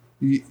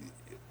the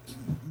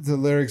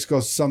lyrics go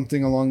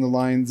something along the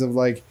lines of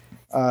like,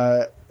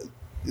 a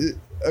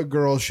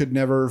girl should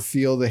never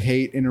feel the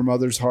hate in her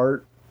mother's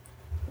heart,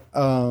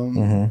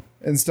 and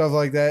stuff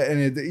like that.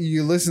 And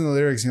you listen to the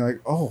lyrics and you're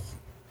like, oh,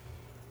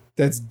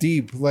 that's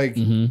deep. Like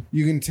you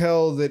can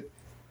tell that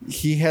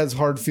he has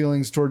hard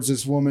feelings towards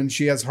this woman.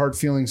 She has hard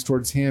feelings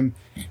towards him.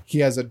 He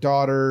has a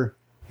daughter.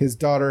 His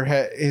daughter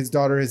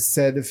has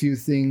said a few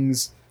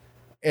things,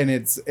 and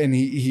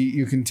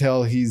you can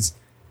tell he's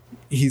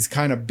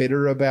kind of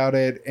bitter about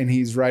it, and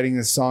he's writing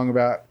this song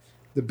about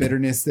the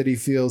bitterness that he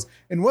feels.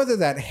 And whether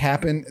that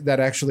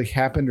actually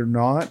happened or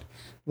not,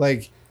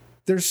 like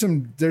there's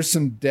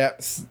some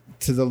depth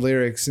to the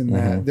lyrics in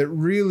that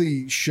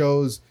really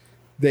shows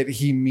that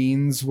he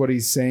means what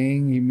he's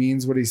saying. He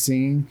means what he's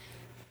singing.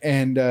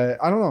 And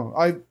I don't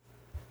know.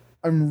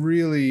 I'm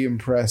really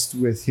impressed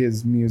with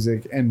his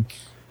music, and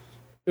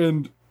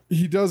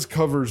he does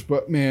covers,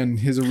 but man,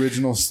 his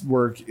original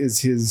work is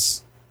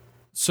his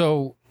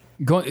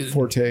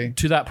forte.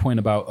 To that point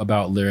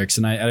about lyrics,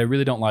 and I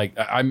really don't like.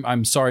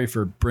 I'm sorry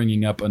for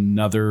bringing up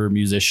another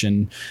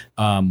musician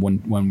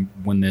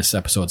when this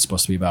episode's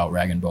supposed to be about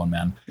Rag and Bone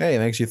Man. Hey, it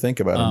makes you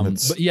think about them.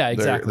 But yeah,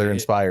 exactly. They're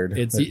inspired.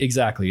 It's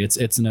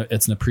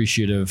an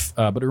appreciative,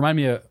 but it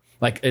reminded me of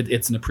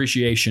it's an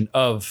appreciation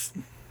of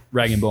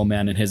Rag and Bone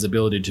Man and his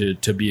ability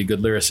to be a good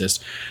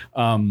lyricist.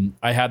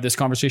 I had this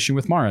conversation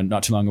with Mara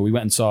not too long ago. We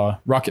went and saw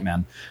Rocket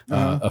Man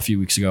a few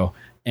weeks ago,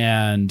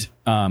 and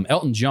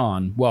Elton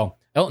John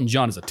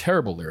is a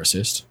terrible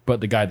lyricist,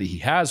 but the guy that he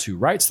has who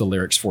writes the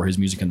lyrics for his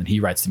music and then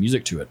he writes the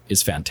music to it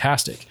is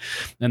fantastic.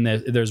 And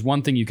there's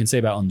one thing you can say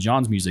about Elton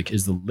John's music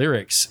is the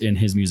lyrics in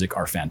his music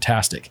are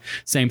fantastic.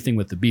 Same thing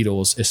with the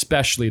Beatles,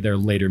 especially their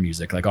later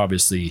music. Like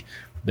obviously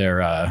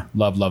their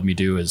Love, Love Me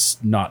Do is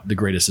not the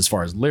greatest as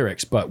far as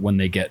lyrics, but when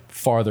they get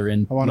farther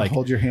in, I want to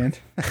hold your hand.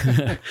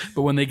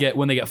 But when they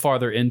get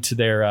farther into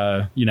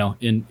their,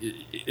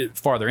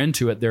 farther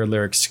into it, their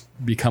lyrics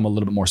become a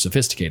little bit more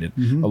sophisticated,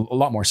 a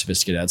lot more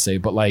sophisticated, I'd say.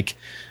 But like,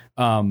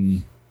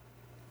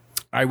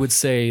 I would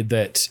say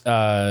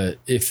that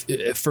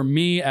if for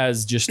me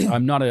as just,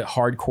 I'm not a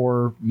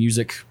hardcore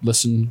music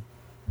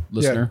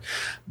listener,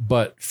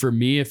 but for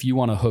me, if you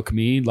want to hook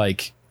me,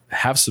 like,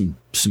 have some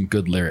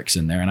good lyrics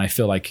in there. And I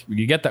feel like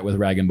you get that with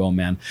Rag and Bone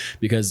Man,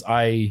 because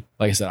like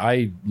I said,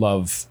 I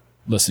love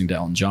listening to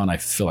Elton John. I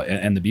feel like,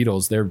 and the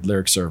Beatles, their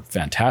lyrics are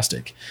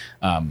fantastic.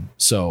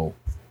 So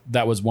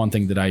that was one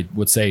thing that I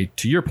would say,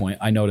 to your point,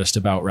 I noticed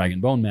about Rag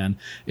and Bone Man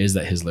is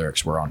that his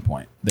lyrics were on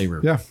point. They were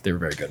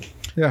very good.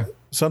 Yeah.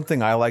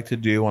 Something I like to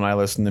do when I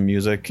listen to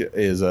music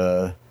is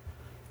I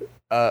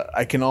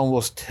can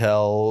almost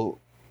tell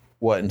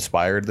what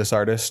inspired this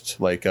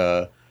artist. Like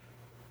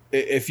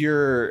if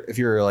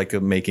you're like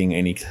making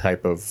any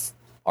type of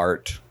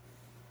art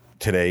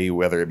today,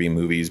 whether it be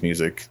movies,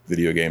 music,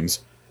 video games,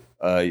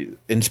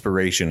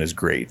 inspiration is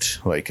great.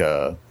 Like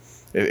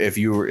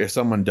if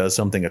someone does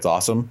something that's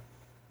awesome,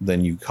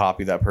 then you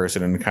copy that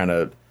person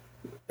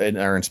and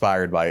are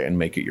inspired by it and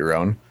make it your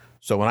own.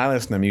 So when I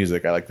listen to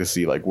music, I like to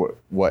see like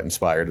what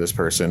inspired this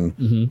person,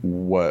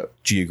 what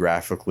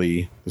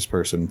geographically this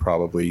person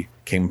probably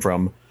came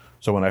from.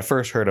 So when I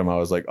first heard him, I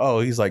was like, oh,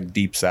 he's like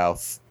deep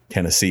South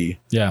Tennessee.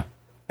 Yeah.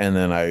 And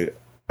then I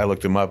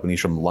looked him up and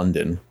he's from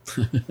London.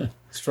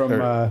 It's from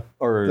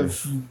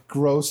the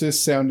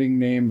grossest sounding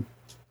name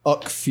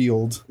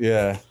Uckfield.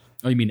 Yeah.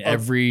 Oh, you mean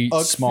every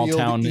small Uckfield,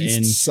 town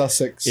East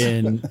Sussex.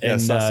 in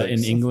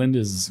Sussex. England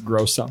is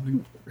gross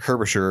sounding?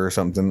 Hertfordshire or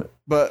something.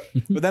 But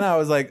then I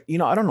was like,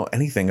 I don't know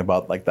anything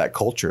about like that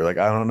culture. Like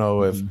I don't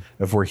know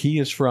if where he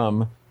is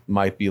from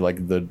might be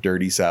like the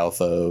dirty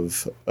South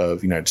of the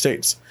United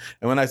States.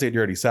 And when I say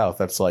dirty South,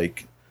 that's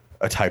like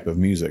a type of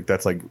music.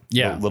 That's like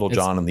Little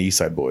John and the East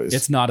Side Boys.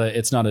 It's not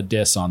a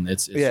diss on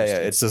it's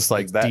just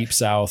like that deep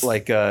South.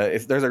 Like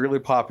if there's a really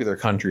popular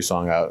country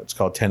song out, it's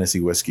called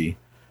Tennessee Whiskey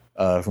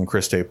from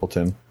Chris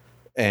Stapleton.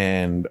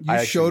 And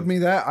you showed me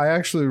that. I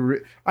actually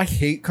I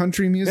hate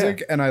country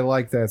music and I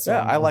like that song.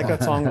 Yeah, I like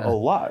that song a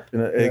lot.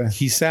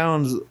 He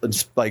sounds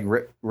like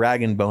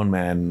Rag and Bone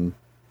Man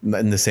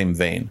in the same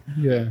vein.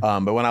 Yeah.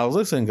 But when I was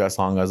listening to that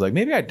song, I was like,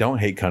 maybe I don't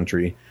hate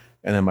country.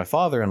 And then my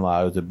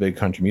father-in-law was a big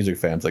country music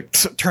fan. It's like,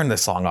 turn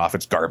this song off.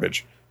 It's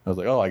garbage. I was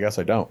like, I guess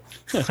I don't.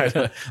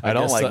 I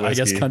don't like whiskey. I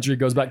guess country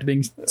goes back to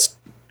being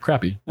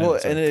crappy. Well,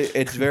 and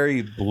it's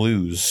very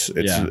blues.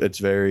 It's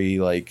very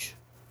like,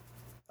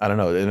 I don't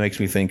know. It makes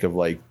me think of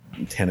like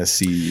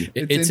Tennessee.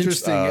 It's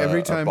interesting.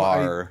 Every time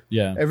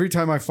every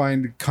time I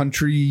find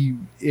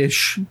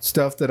country-ish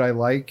stuff that I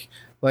like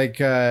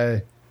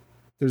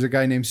there's a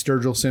guy named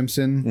Sturgill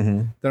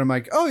Simpson that I'm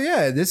like, oh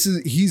yeah,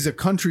 he's a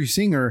country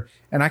singer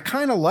and I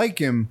kind of like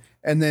him.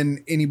 And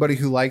then anybody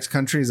who likes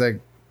country is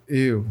like,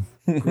 ew,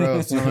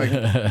 gross. And I'm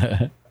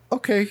like,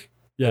 okay.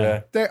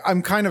 Yeah.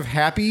 I'm kind of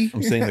happy.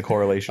 I'm seeing the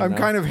correlation. I'm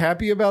kind of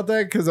happy about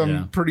that because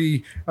I'm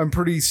pretty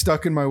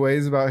stuck in my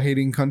ways about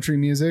hating country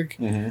music.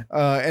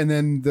 And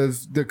then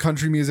the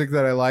country music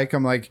that I like,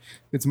 I'm like,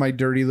 it's my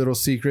dirty little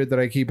secret that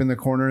I keep in the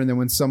corner. And then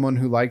when someone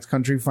who likes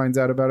country finds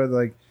out about it,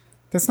 they're like,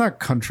 that's not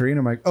country. And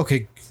I'm like,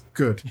 okay,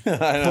 good.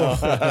 I know.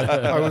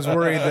 I was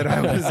worried that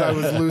I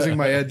was losing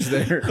my edge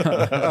there.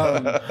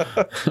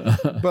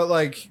 But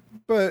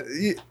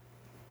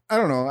I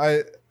don't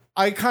know.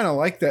 I kind of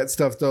like that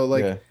stuff though.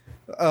 Like,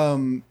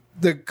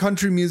 the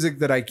country music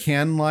that I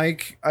can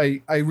like, I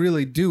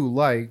really do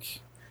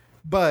like,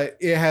 but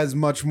it has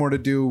much more to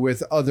do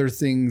with other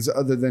things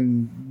other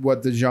than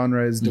what the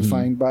genre is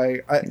defined by.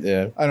 I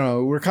don't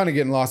know. We're kind of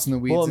getting lost in the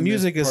weeds. Well,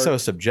 music is so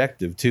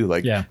subjective too.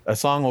 Like a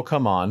song will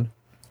come on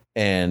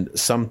and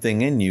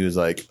something in you is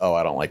like, oh,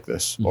 I don't like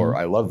this or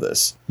I love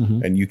this.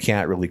 And you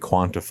can't really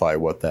quantify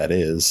what that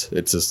is.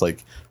 It's just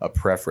like a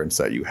preference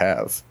that you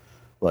have.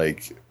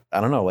 Like, I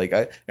don't know.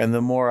 Like and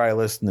the more I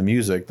listen to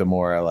music, the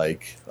more I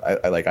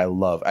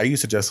love. I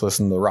used to just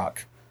listen to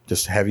rock,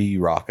 just heavy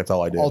rock. That's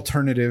all I did.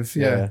 Alternative,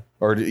 yeah.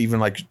 Or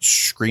even like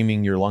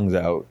screaming your lungs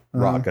out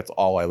rock. That's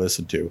all I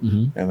listened to.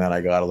 And then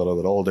I got a little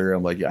bit older.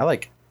 I'm like, I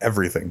like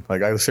everything.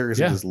 Like I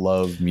seriously just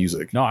love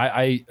music. No,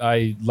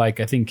 I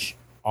think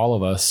all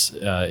of us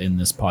in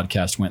this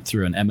podcast went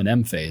through an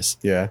Eminem phase.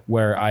 Yeah,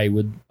 where I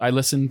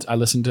listened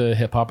to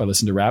hip hop, I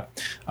listened to rap.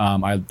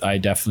 I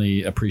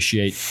definitely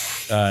appreciate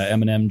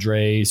Eminem,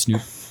 Dre,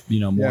 Snoop,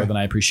 more than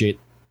I appreciate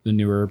the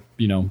newer,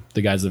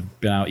 the guys that have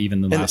been out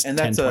even the last 10,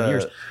 20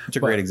 years. It's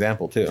a great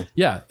example too.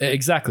 Yeah,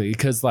 exactly.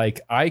 Because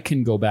like I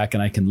can go back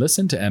and I can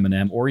listen to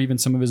Eminem or even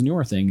some of his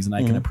newer things and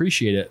I can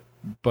appreciate it.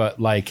 But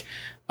like,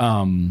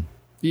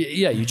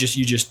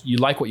 you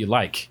like what you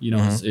like,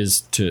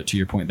 is to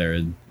your point there.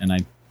 And I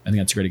think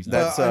that's a great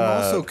example.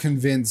 I'm also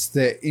convinced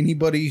that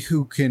anybody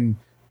who can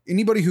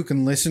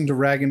listen to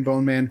Rag and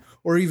Bone Man,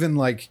 or even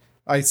like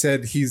I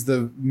said, he's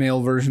the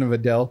male version of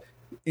Adele.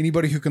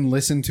 Anybody who can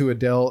listen to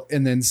Adele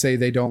and then say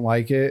they don't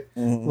like it,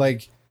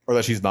 like, or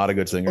that she's not a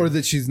good singer,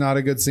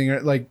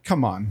 like,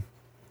 come on.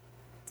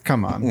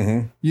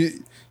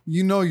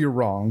 You know you're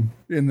wrong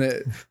in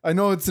that. I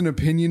know it's an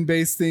opinion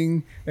based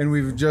thing, and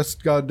we've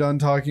just got done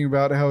talking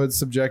about how it's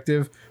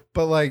subjective,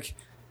 but like,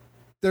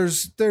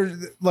 there's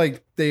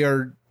like they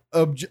are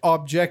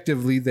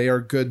objectively they are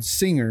good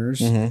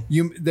singers.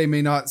 They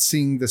may not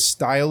sing the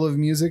style of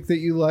music that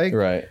you like,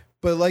 right?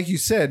 But like you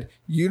said,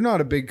 you're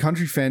not a big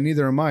country fan,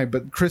 neither am I.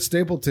 But Chris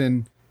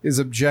Stapleton is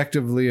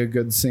objectively a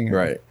good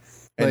singer,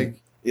 right?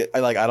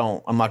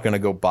 I'm not going to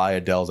go buy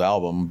Adele's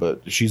album,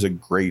 but she's a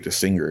great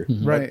singer,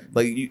 right?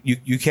 Like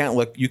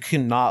you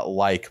cannot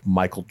like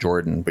Michael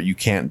Jordan, but you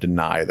can't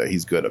deny that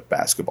he's good at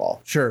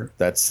basketball. Sure,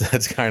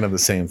 that's kind of the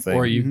same thing.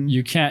 Or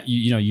you can't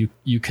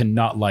you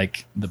cannot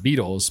like the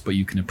Beatles, but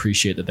you can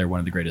appreciate that they're one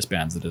of the greatest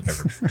bands that have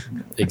ever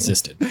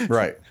existed.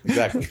 Right,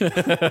 exactly.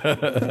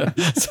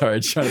 Sorry,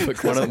 just trying to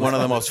put one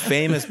of the most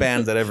famous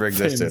bands that ever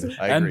existed,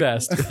 and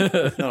best.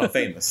 No,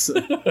 famous.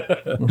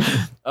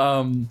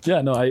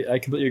 I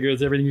completely agree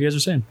with everything you guys are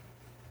saying.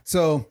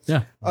 So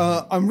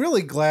I'm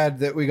really glad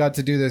that we got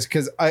to do this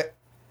because I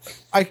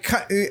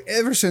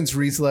ever since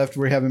Reese left,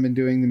 we haven't been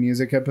doing the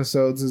music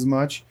episodes as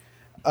much.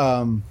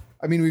 I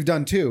mean, we've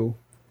done 2,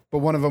 but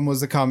one of them was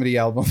the comedy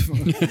album.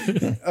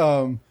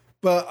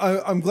 But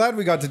I'm glad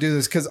we got to do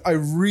this because I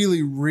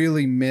really,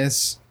 really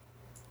miss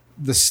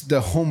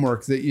the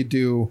homework that you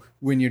do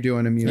when you're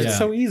doing a music. It's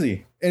so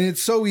easy. And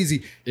it's so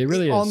easy. It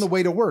really is. On the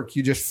way to work,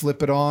 you just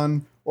flip it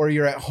on. Or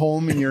you're at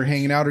home and you're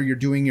hanging out, or you're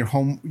doing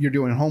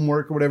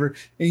homework or whatever,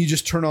 and you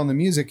just turn on the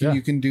music and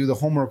you can do the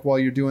homework while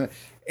you're doing it.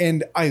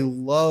 And I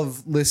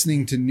love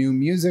listening to new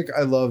music.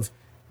 I love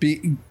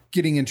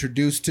getting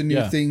introduced to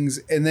new things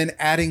and then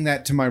adding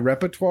that to my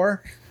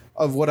repertoire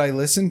of what I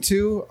listen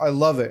to. I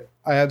love it.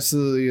 I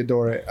absolutely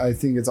adore it. I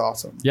think it's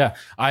awesome. Yeah.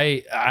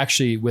 I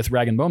actually, with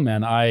Rag and Bone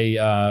Man,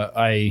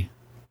 I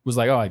was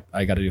like, oh,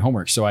 I got to do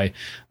homework. So I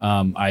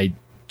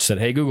said,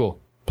 hey, Google,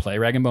 play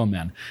Rag and Bone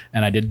Man.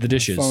 And I did the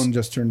dishes. Phone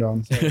just turned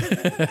on. Did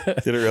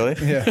it really?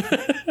 Yeah.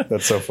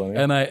 That's so funny.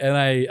 And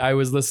I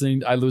was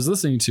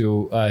listening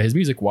to his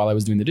music while I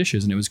was doing the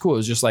dishes, and it was cool. It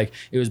was just like,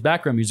 it was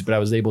background music, but I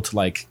was able to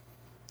like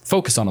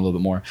focus on a little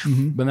bit more.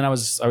 But then I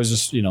was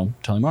just,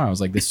 telling Mara, I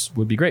was like, this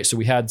would be great. So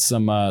we had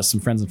some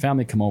friends and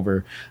family come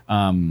over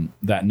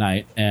that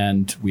night,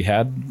 and we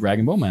had Rag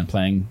and Bone Man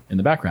playing in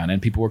the background,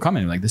 and people were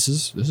commenting like, this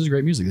is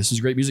great music. This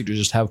is great music to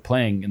just have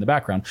playing in the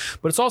background,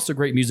 but it's also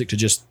great music to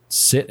just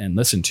sit and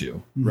listen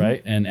to,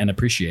 right? And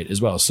appreciate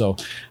as well. So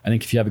I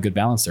think if you have a good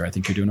balance there, I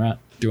think you're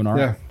doing all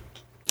right.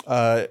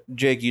 Yeah.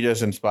 Jake, you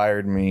just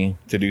inspired me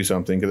to do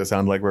something because it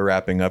sounds like we're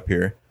wrapping up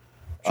here.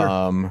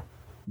 Sure.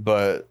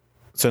 But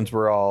since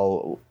we're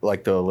all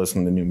like to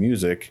listen to new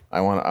music, I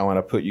want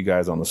to put you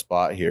guys on the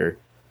spot here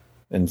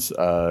and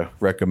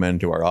recommend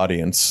to our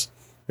audience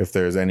if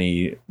there's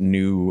any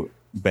new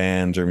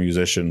bands or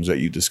musicians that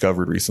you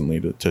discovered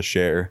recently to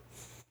share.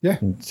 Yeah.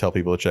 And tell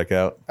people to check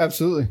out.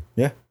 Absolutely.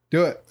 Yeah.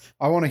 Do it.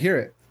 I want to hear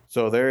it.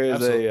 So there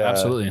is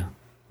Absolutely.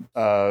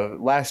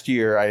 Last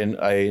year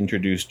I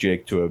introduced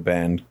Jake to a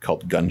band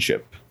called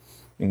Gunship,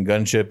 and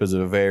Gunship is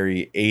a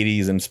very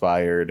 80s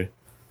inspired,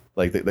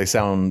 like they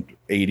sound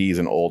 80s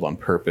and old on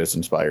purpose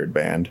inspired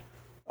band.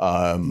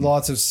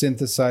 Lots of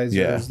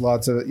synthesizers,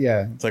 lots of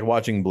It's like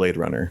watching Blade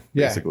Runner,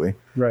 basically.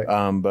 Right.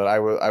 But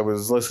I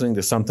was listening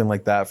to something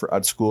like that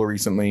at school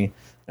recently,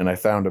 and I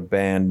found a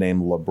band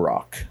named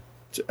LeBrock.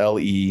 It's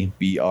Lebrock.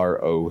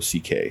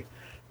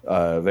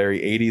 Very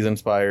 80s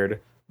inspired,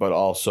 but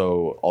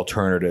also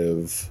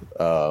alternative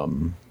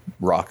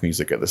rock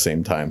music at the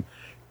same time.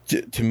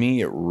 To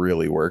me, it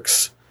really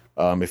works.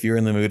 If you're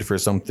in the mood for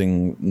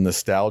something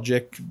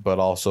nostalgic, but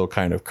also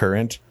kind of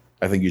current,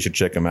 I think you should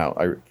check them out.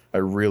 I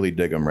really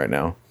dig them right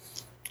now.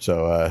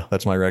 So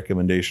that's my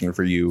recommendation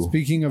for you.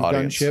 Speaking of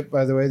audience. Gunship,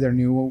 by the way, their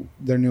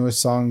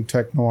newest song,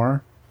 Tech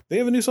Noir. They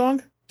have a new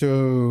song?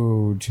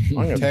 Dude, I'm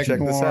gonna Tech check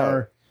this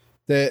out.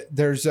 Noir.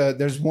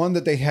 There's one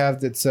that they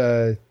have that's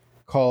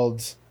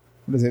called,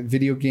 what is it?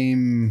 Video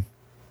game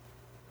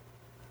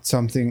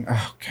something.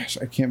 Oh gosh,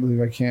 I can't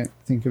believe I can't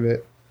think of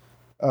it.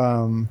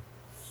 Now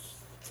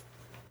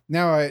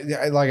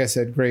I like I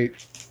said, great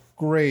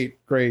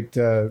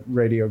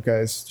radio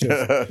guys,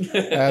 just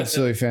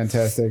absolutely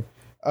fantastic.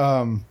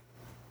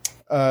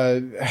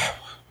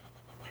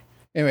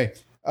 Anyway,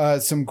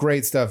 some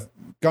great stuff.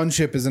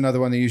 Gunship is another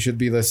one that you should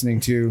be listening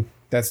to.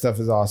 That stuff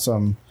is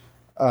awesome.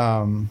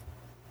 But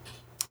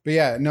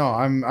yeah, no,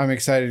 I'm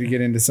excited to get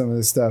into some of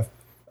this stuff.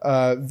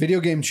 Video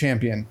Game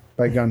Champion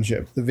by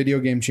Gunship, the Video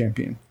Game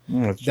Champion.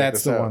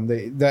 That's the one.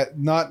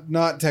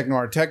 Not Tech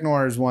Noir. Tech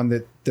Noir is one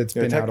that's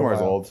been Tech out a Noir is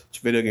while. old. It's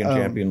Video Game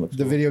Champion. Looks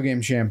The cool. Video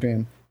Game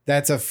Champion.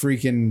 That's a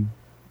freaking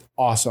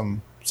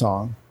awesome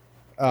song.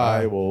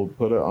 I will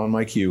put it on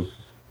my queue.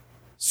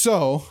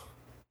 So,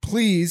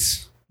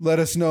 please let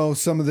us know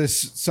some of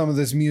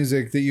this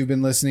music that you've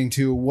been listening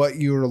to, what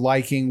you're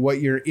liking,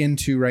 what you're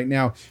into right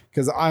now,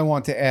 because I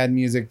want to add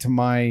music to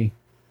my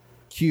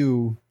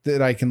queue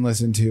that I can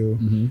listen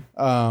to.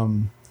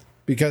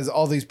 Because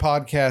all these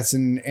podcasts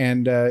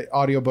and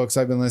audiobooks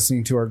I've been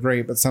listening to are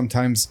great, but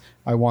sometimes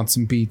I want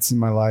some beats in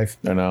my life.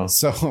 I know.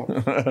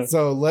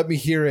 So let me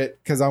hear it,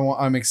 because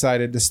I'm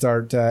excited to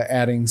start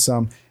adding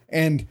some.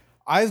 And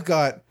I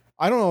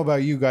don't know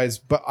about you guys,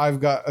 but I've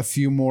got a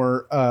few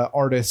more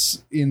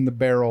artists in the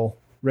barrel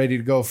ready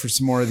to go for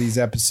some more of these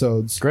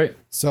episodes. Great.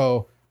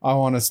 So I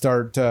want to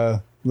start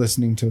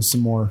listening to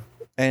some more.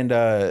 And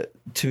to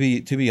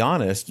be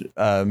honest,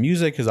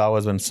 music has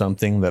always been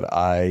something that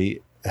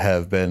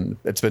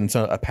it's been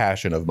a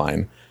passion of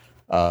mine.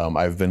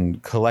 I've been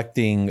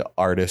collecting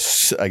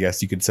artists, I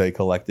guess you could say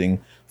collecting,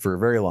 for a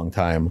very long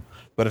time,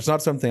 but it's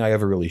not something I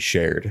ever really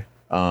shared.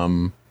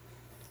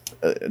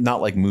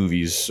 Not like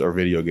movies or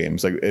video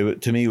games. Like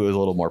to me, it was a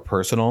little more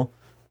personal.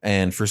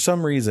 And for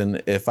some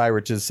reason, if I were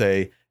to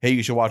say, hey,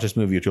 you should watch this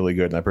movie, it's really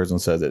good, and that person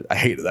says it, I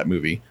hated that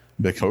movie.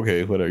 I'd be like,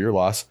 okay, whatever, your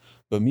loss.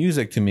 But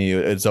music to me,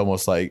 it's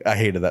almost like I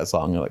hated that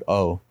song. You're like,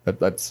 oh,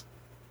 that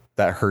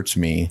hurts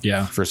me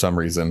for some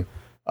reason.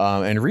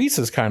 And Reese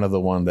is kind of the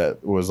one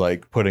that was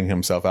like putting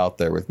himself out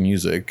there with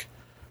music,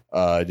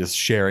 just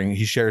sharing.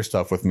 He shares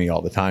stuff with me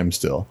all the time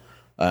still,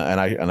 and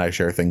I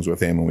share things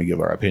with him, and we give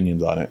our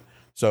opinions on it.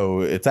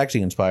 So it's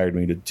actually inspired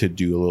me to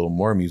do a little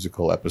more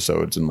musical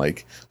episodes, and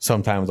like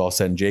sometimes I'll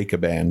send Jake a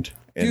band.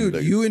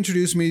 Dude, you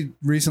introduced me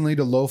recently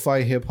to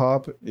lo-fi hip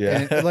hop.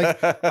 Yeah, and,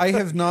 like I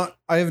have not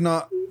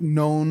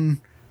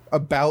known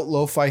about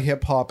lo-fi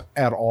hip hop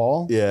at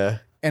all. Yeah.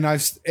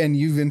 And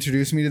you've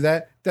introduced me to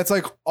that. That's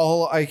like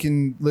all I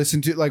can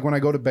listen to, like when I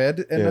go to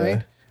bed at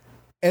night.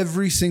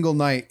 Every single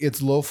night,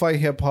 it's lo-fi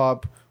hip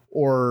hop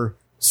or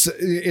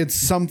it's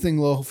something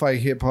lo-fi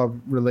hip hop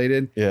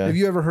related. Yeah. Have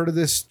you ever heard of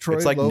this, Troy?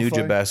 It's like Lo-fi?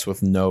 Nujabes Best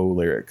with no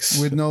lyrics.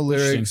 With no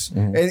lyrics.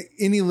 And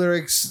any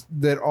lyrics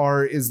that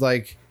are is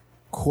like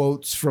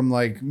quotes from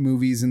like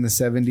movies in the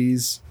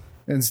 70s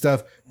and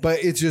stuff.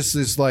 But it's just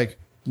this like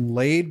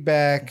laid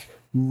back,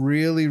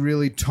 really,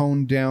 really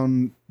toned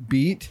down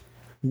beat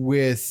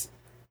with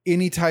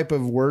any type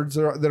of words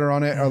that are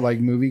on it are like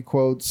movie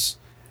quotes.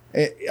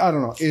 I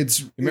don't know.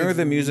 Remember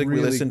the music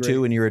really we listened great.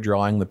 to when you were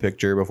drawing the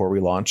picture before we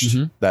launched?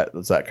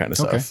 That's that kind of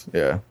stuff.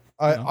 Yeah.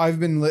 I've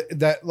been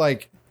that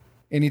like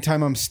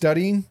anytime I'm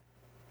studying,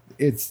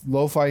 it's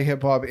lo-fi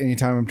hip hop.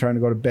 Anytime I'm trying to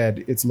go to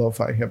bed, it's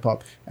lo-fi hip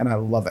hop, and I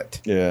love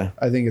it. Yeah.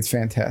 I think it's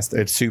fantastic.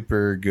 It's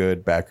super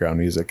good background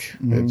music.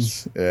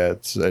 It's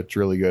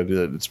really good.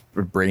 It's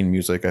brain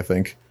music, I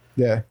think.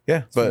 Yeah.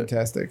 Yeah, It's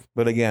fantastic.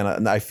 But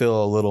again, I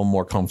feel a little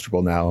more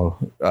comfortable now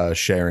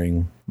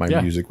sharing my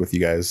music with you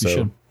guys. So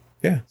should.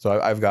 yeah,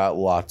 so I've got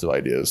lots of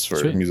ideas for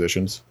Sweet.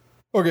 musicians.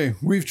 Okay,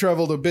 we've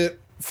traveled a bit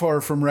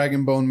far from Rag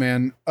and Bone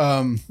Man.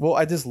 Well,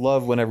 I just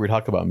love whenever we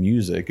talk about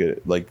music,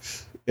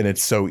 and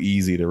it's so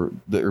easy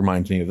that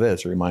reminds me of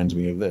this, or reminds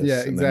me of this.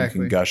 Yeah, and then you exactly.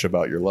 can gush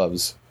about your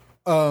loves.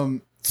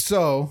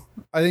 So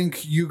I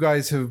think you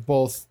guys have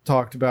both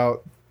talked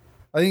about.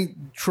 I think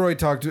Troy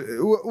talked.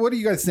 What do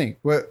you guys think?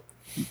 What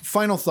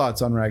final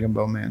thoughts on Rag and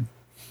Bone Man?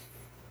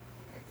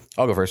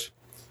 I'll go first.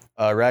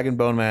 Rag and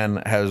Bone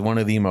Man has one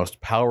of the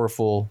most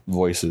powerful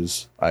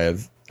voices I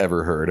have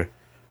ever heard.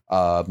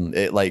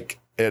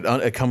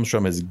 It comes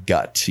from his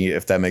gut,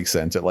 if that makes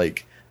sense.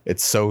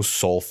 It's so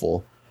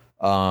soulful.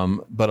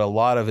 But a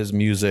lot of his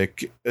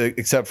music,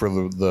 except for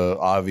the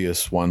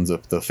obvious ones,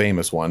 the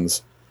famous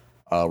ones,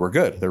 were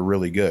good. They're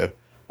really good.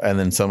 And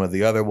then some of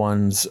the other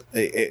ones,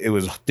 it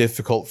was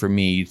difficult for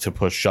me to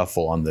push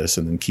shuffle on this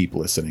and then keep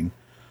listening,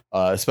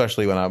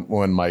 especially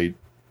when my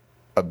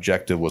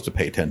objective was to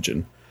pay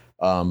attention.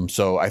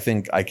 So I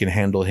think I can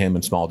handle him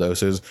in small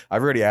doses.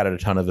 I've already added a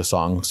ton of the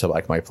songs to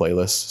like my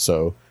playlist,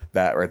 so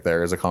that right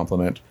there is a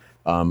compliment.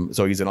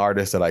 So he's an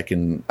artist that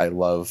I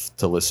love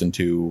to listen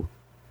to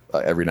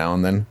every now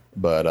and then,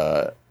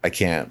 but I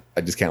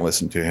just can't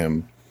listen to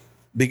him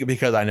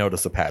because I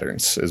notice the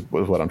patterns is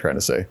what I'm trying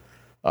to say.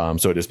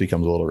 So it just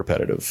becomes a little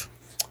repetitive.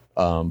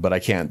 But I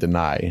can't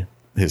deny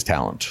his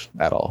talent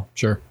at all.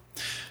 Sure.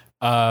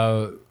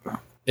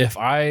 If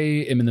I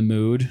am in the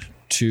mood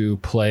to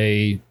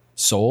play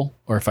soul,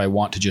 or if I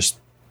want to just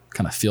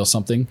kind of feel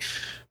something,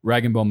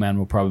 Rag and Bone Man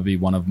will probably be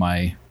one of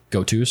my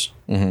go-tos.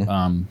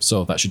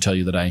 So that should tell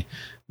you that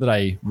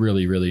I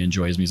really, really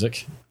enjoy his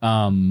music.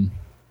 And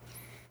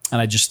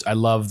I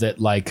love that,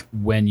 like,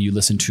 when you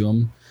listen to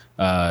him,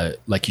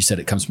 like you said,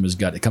 it comes from his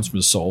gut, it comes from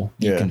his soul.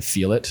 You can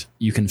feel it.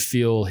 You can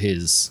feel I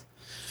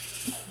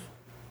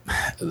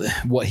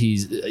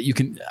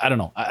don't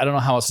know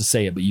how else to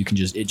say it, but you can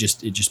it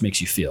just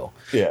makes you feel.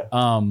 Yeah.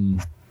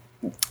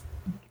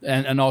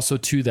 And also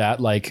to that,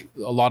 like,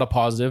 a lot of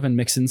positive and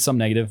mix in some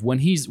negative. When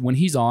he's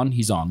on,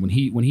 he's on. When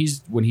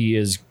he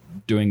is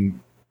doing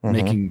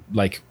making,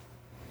 like,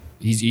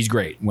 he's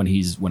great. When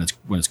he's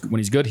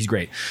good, he's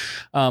great.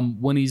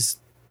 When he's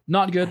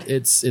not good,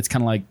 it's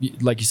kind of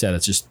like you said,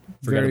 it's just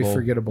forgettable. Very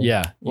forgettable.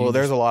 Yeah. Well,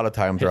 there's a lot of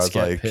times where I was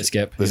skip, like, hit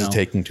skip, this is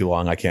taking too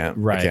long. I can't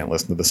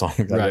listen to the song.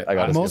 Right. I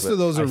gotta Most skip of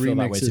it. those are I feel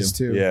that way remixes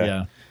too.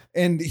 Yeah.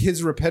 And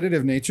his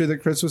repetitive nature that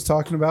Chris was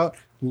talking about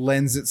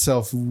lends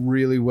itself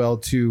really well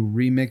to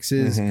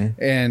remixes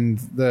and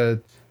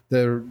the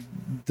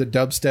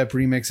dubstep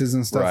remixes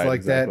and stuff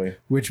like that,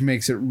 which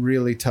makes it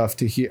really tough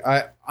to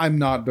hear. I'm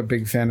not a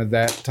big fan of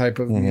that type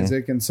of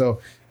music, and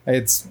so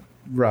it's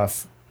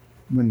rough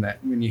when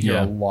you hear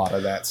a lot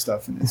of that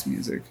stuff in his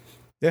music.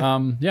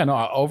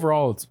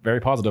 Overall it's very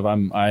positive.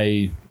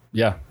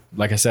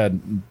 Like I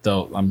said,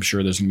 though, I'm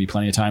sure there's gonna be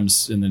plenty of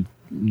times in the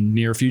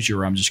near future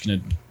where I'm just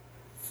gonna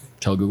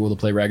tell Google to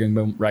play Rag and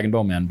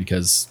Bone Man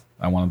because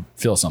I want to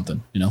feel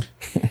something,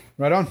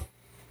 Right on.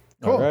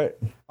 Cool. All right.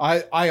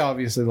 I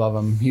obviously love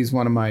him. He's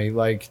one of my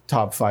like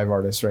top 5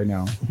 artists right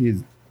now.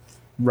 He's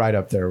right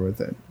up there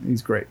with it.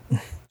 He's great.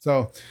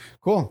 So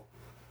cool.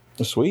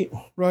 Sweet.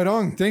 Right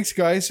on. Thanks,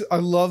 guys. I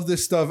love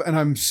this stuff, and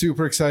I'm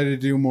super excited to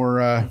do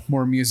more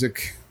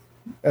music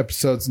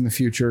episodes in the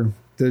future.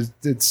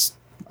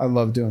 I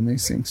love doing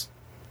these things.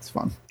 It's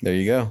fun. There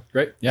you go.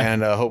 Great. Yeah.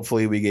 And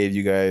hopefully we gave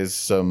you guys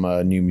some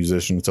new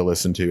musicians to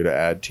listen to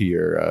add to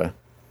your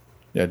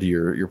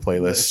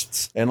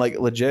playlists. And like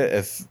legit,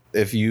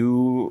 if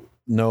you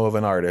know of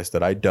an artist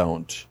that I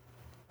don't,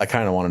 I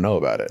kind of want to know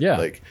about it. Yeah.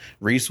 Like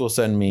Reese will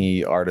send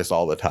me artists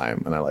all the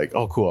time, and I'm like,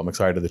 oh cool, I'm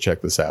excited to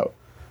check this out.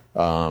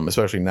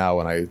 Especially now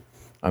when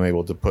I'm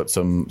able to put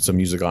some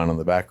music on in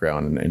the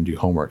background and do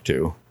homework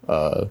too.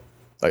 I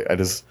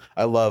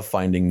love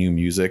finding new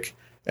music.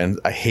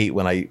 And I hate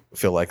when I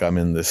feel like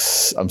I'm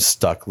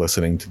stuck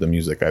listening to the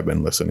music I've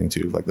been listening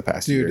to like the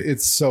past year. Dude,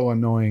 it's so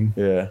annoying.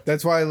 Yeah.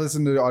 That's why I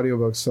listen to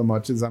audiobooks so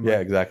much.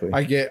 Exactly.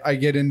 I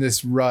get in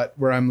this rut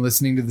where I'm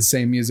listening to the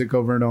same music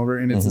over and over,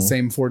 and it's the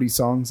same 40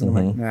 songs, and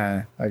I'm like,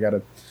 nah, I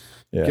gotta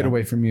Yeah. get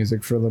away from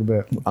music for a little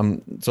bit.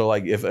 So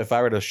like if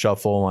I were to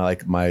shuffle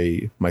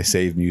my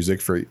save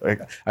music for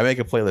like I make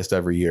a playlist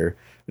every year,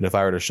 and if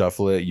I were to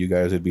shuffle it, you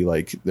guys would be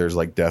like there's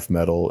like death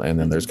metal, and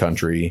then there's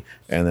country,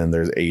 and then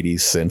there's 80s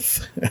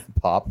synth and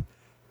pop.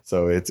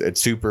 So it's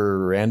super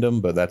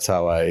random, but that's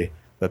how I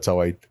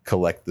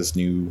collect this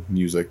new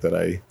music that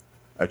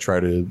I try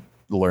to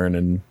learn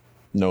and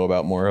know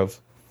about more of.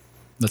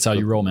 That's how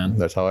you roll, man.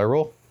 That's how I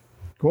roll.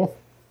 Cool.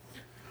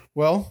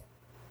 Well,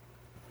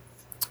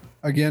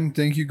 again,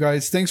 thank you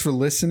guys. Thanks for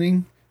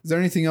listening. Is there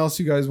anything else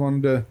you guys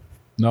wanted to?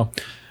 No.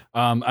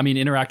 I mean,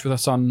 interact with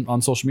us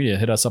on social media.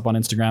 Hit us up on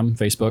Instagram,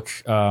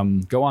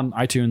 Facebook. Go on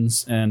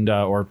iTunes and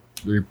or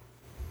your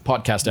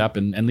podcast app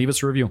and leave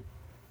us a review.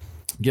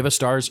 Give us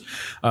stars.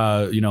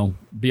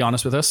 Be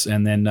honest with us,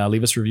 and then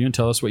leave us a review and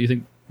tell us what you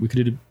think we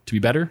could do to be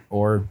better,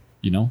 or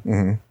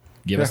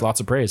give us lots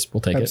of praise.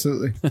 We'll take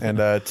Absolutely. it. And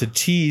to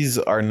tease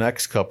our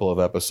next couple of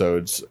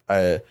episodes,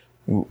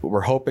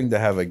 we're hoping to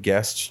have a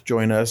guest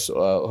join us.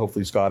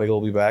 Hopefully Scotty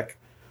will be back.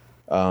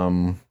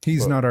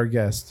 He's not our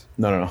guest.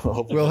 No.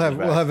 Hopefully We'll he'll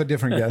be have back. a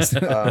different guest.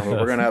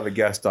 We're gonna have a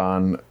guest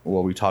on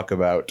where we talk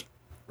about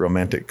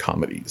romantic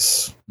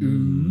comedies,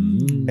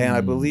 and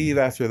I believe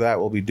after that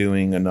we'll be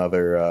doing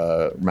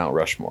another Mount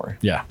Rushmore.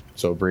 Yeah.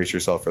 So brace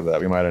yourself for that.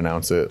 We might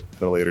announce it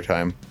at a later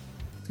time.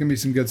 It's gonna be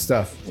some good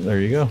stuff. There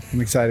you go. I'm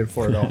excited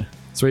for it all.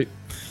 Sweet.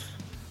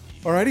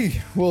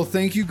 Alrighty. Well,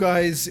 thank you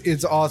guys.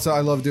 It's awesome.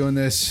 I love doing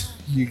this.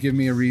 You give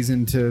me a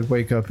reason to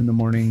wake up in the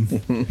morning.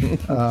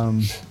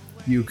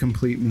 You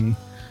complete me.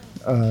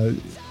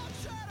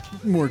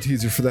 More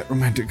teaser for that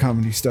romantic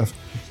comedy stuff.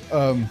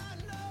 Shut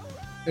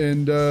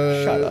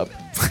up.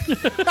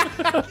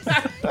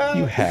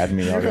 You had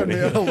me already.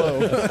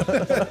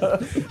 Hello.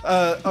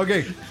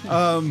 Okay.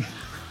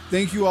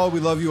 Thank you all. We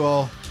love you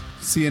all.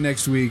 See you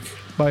next week.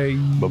 Bye.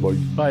 Bye-bye.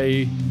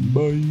 Bye.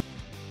 Bye.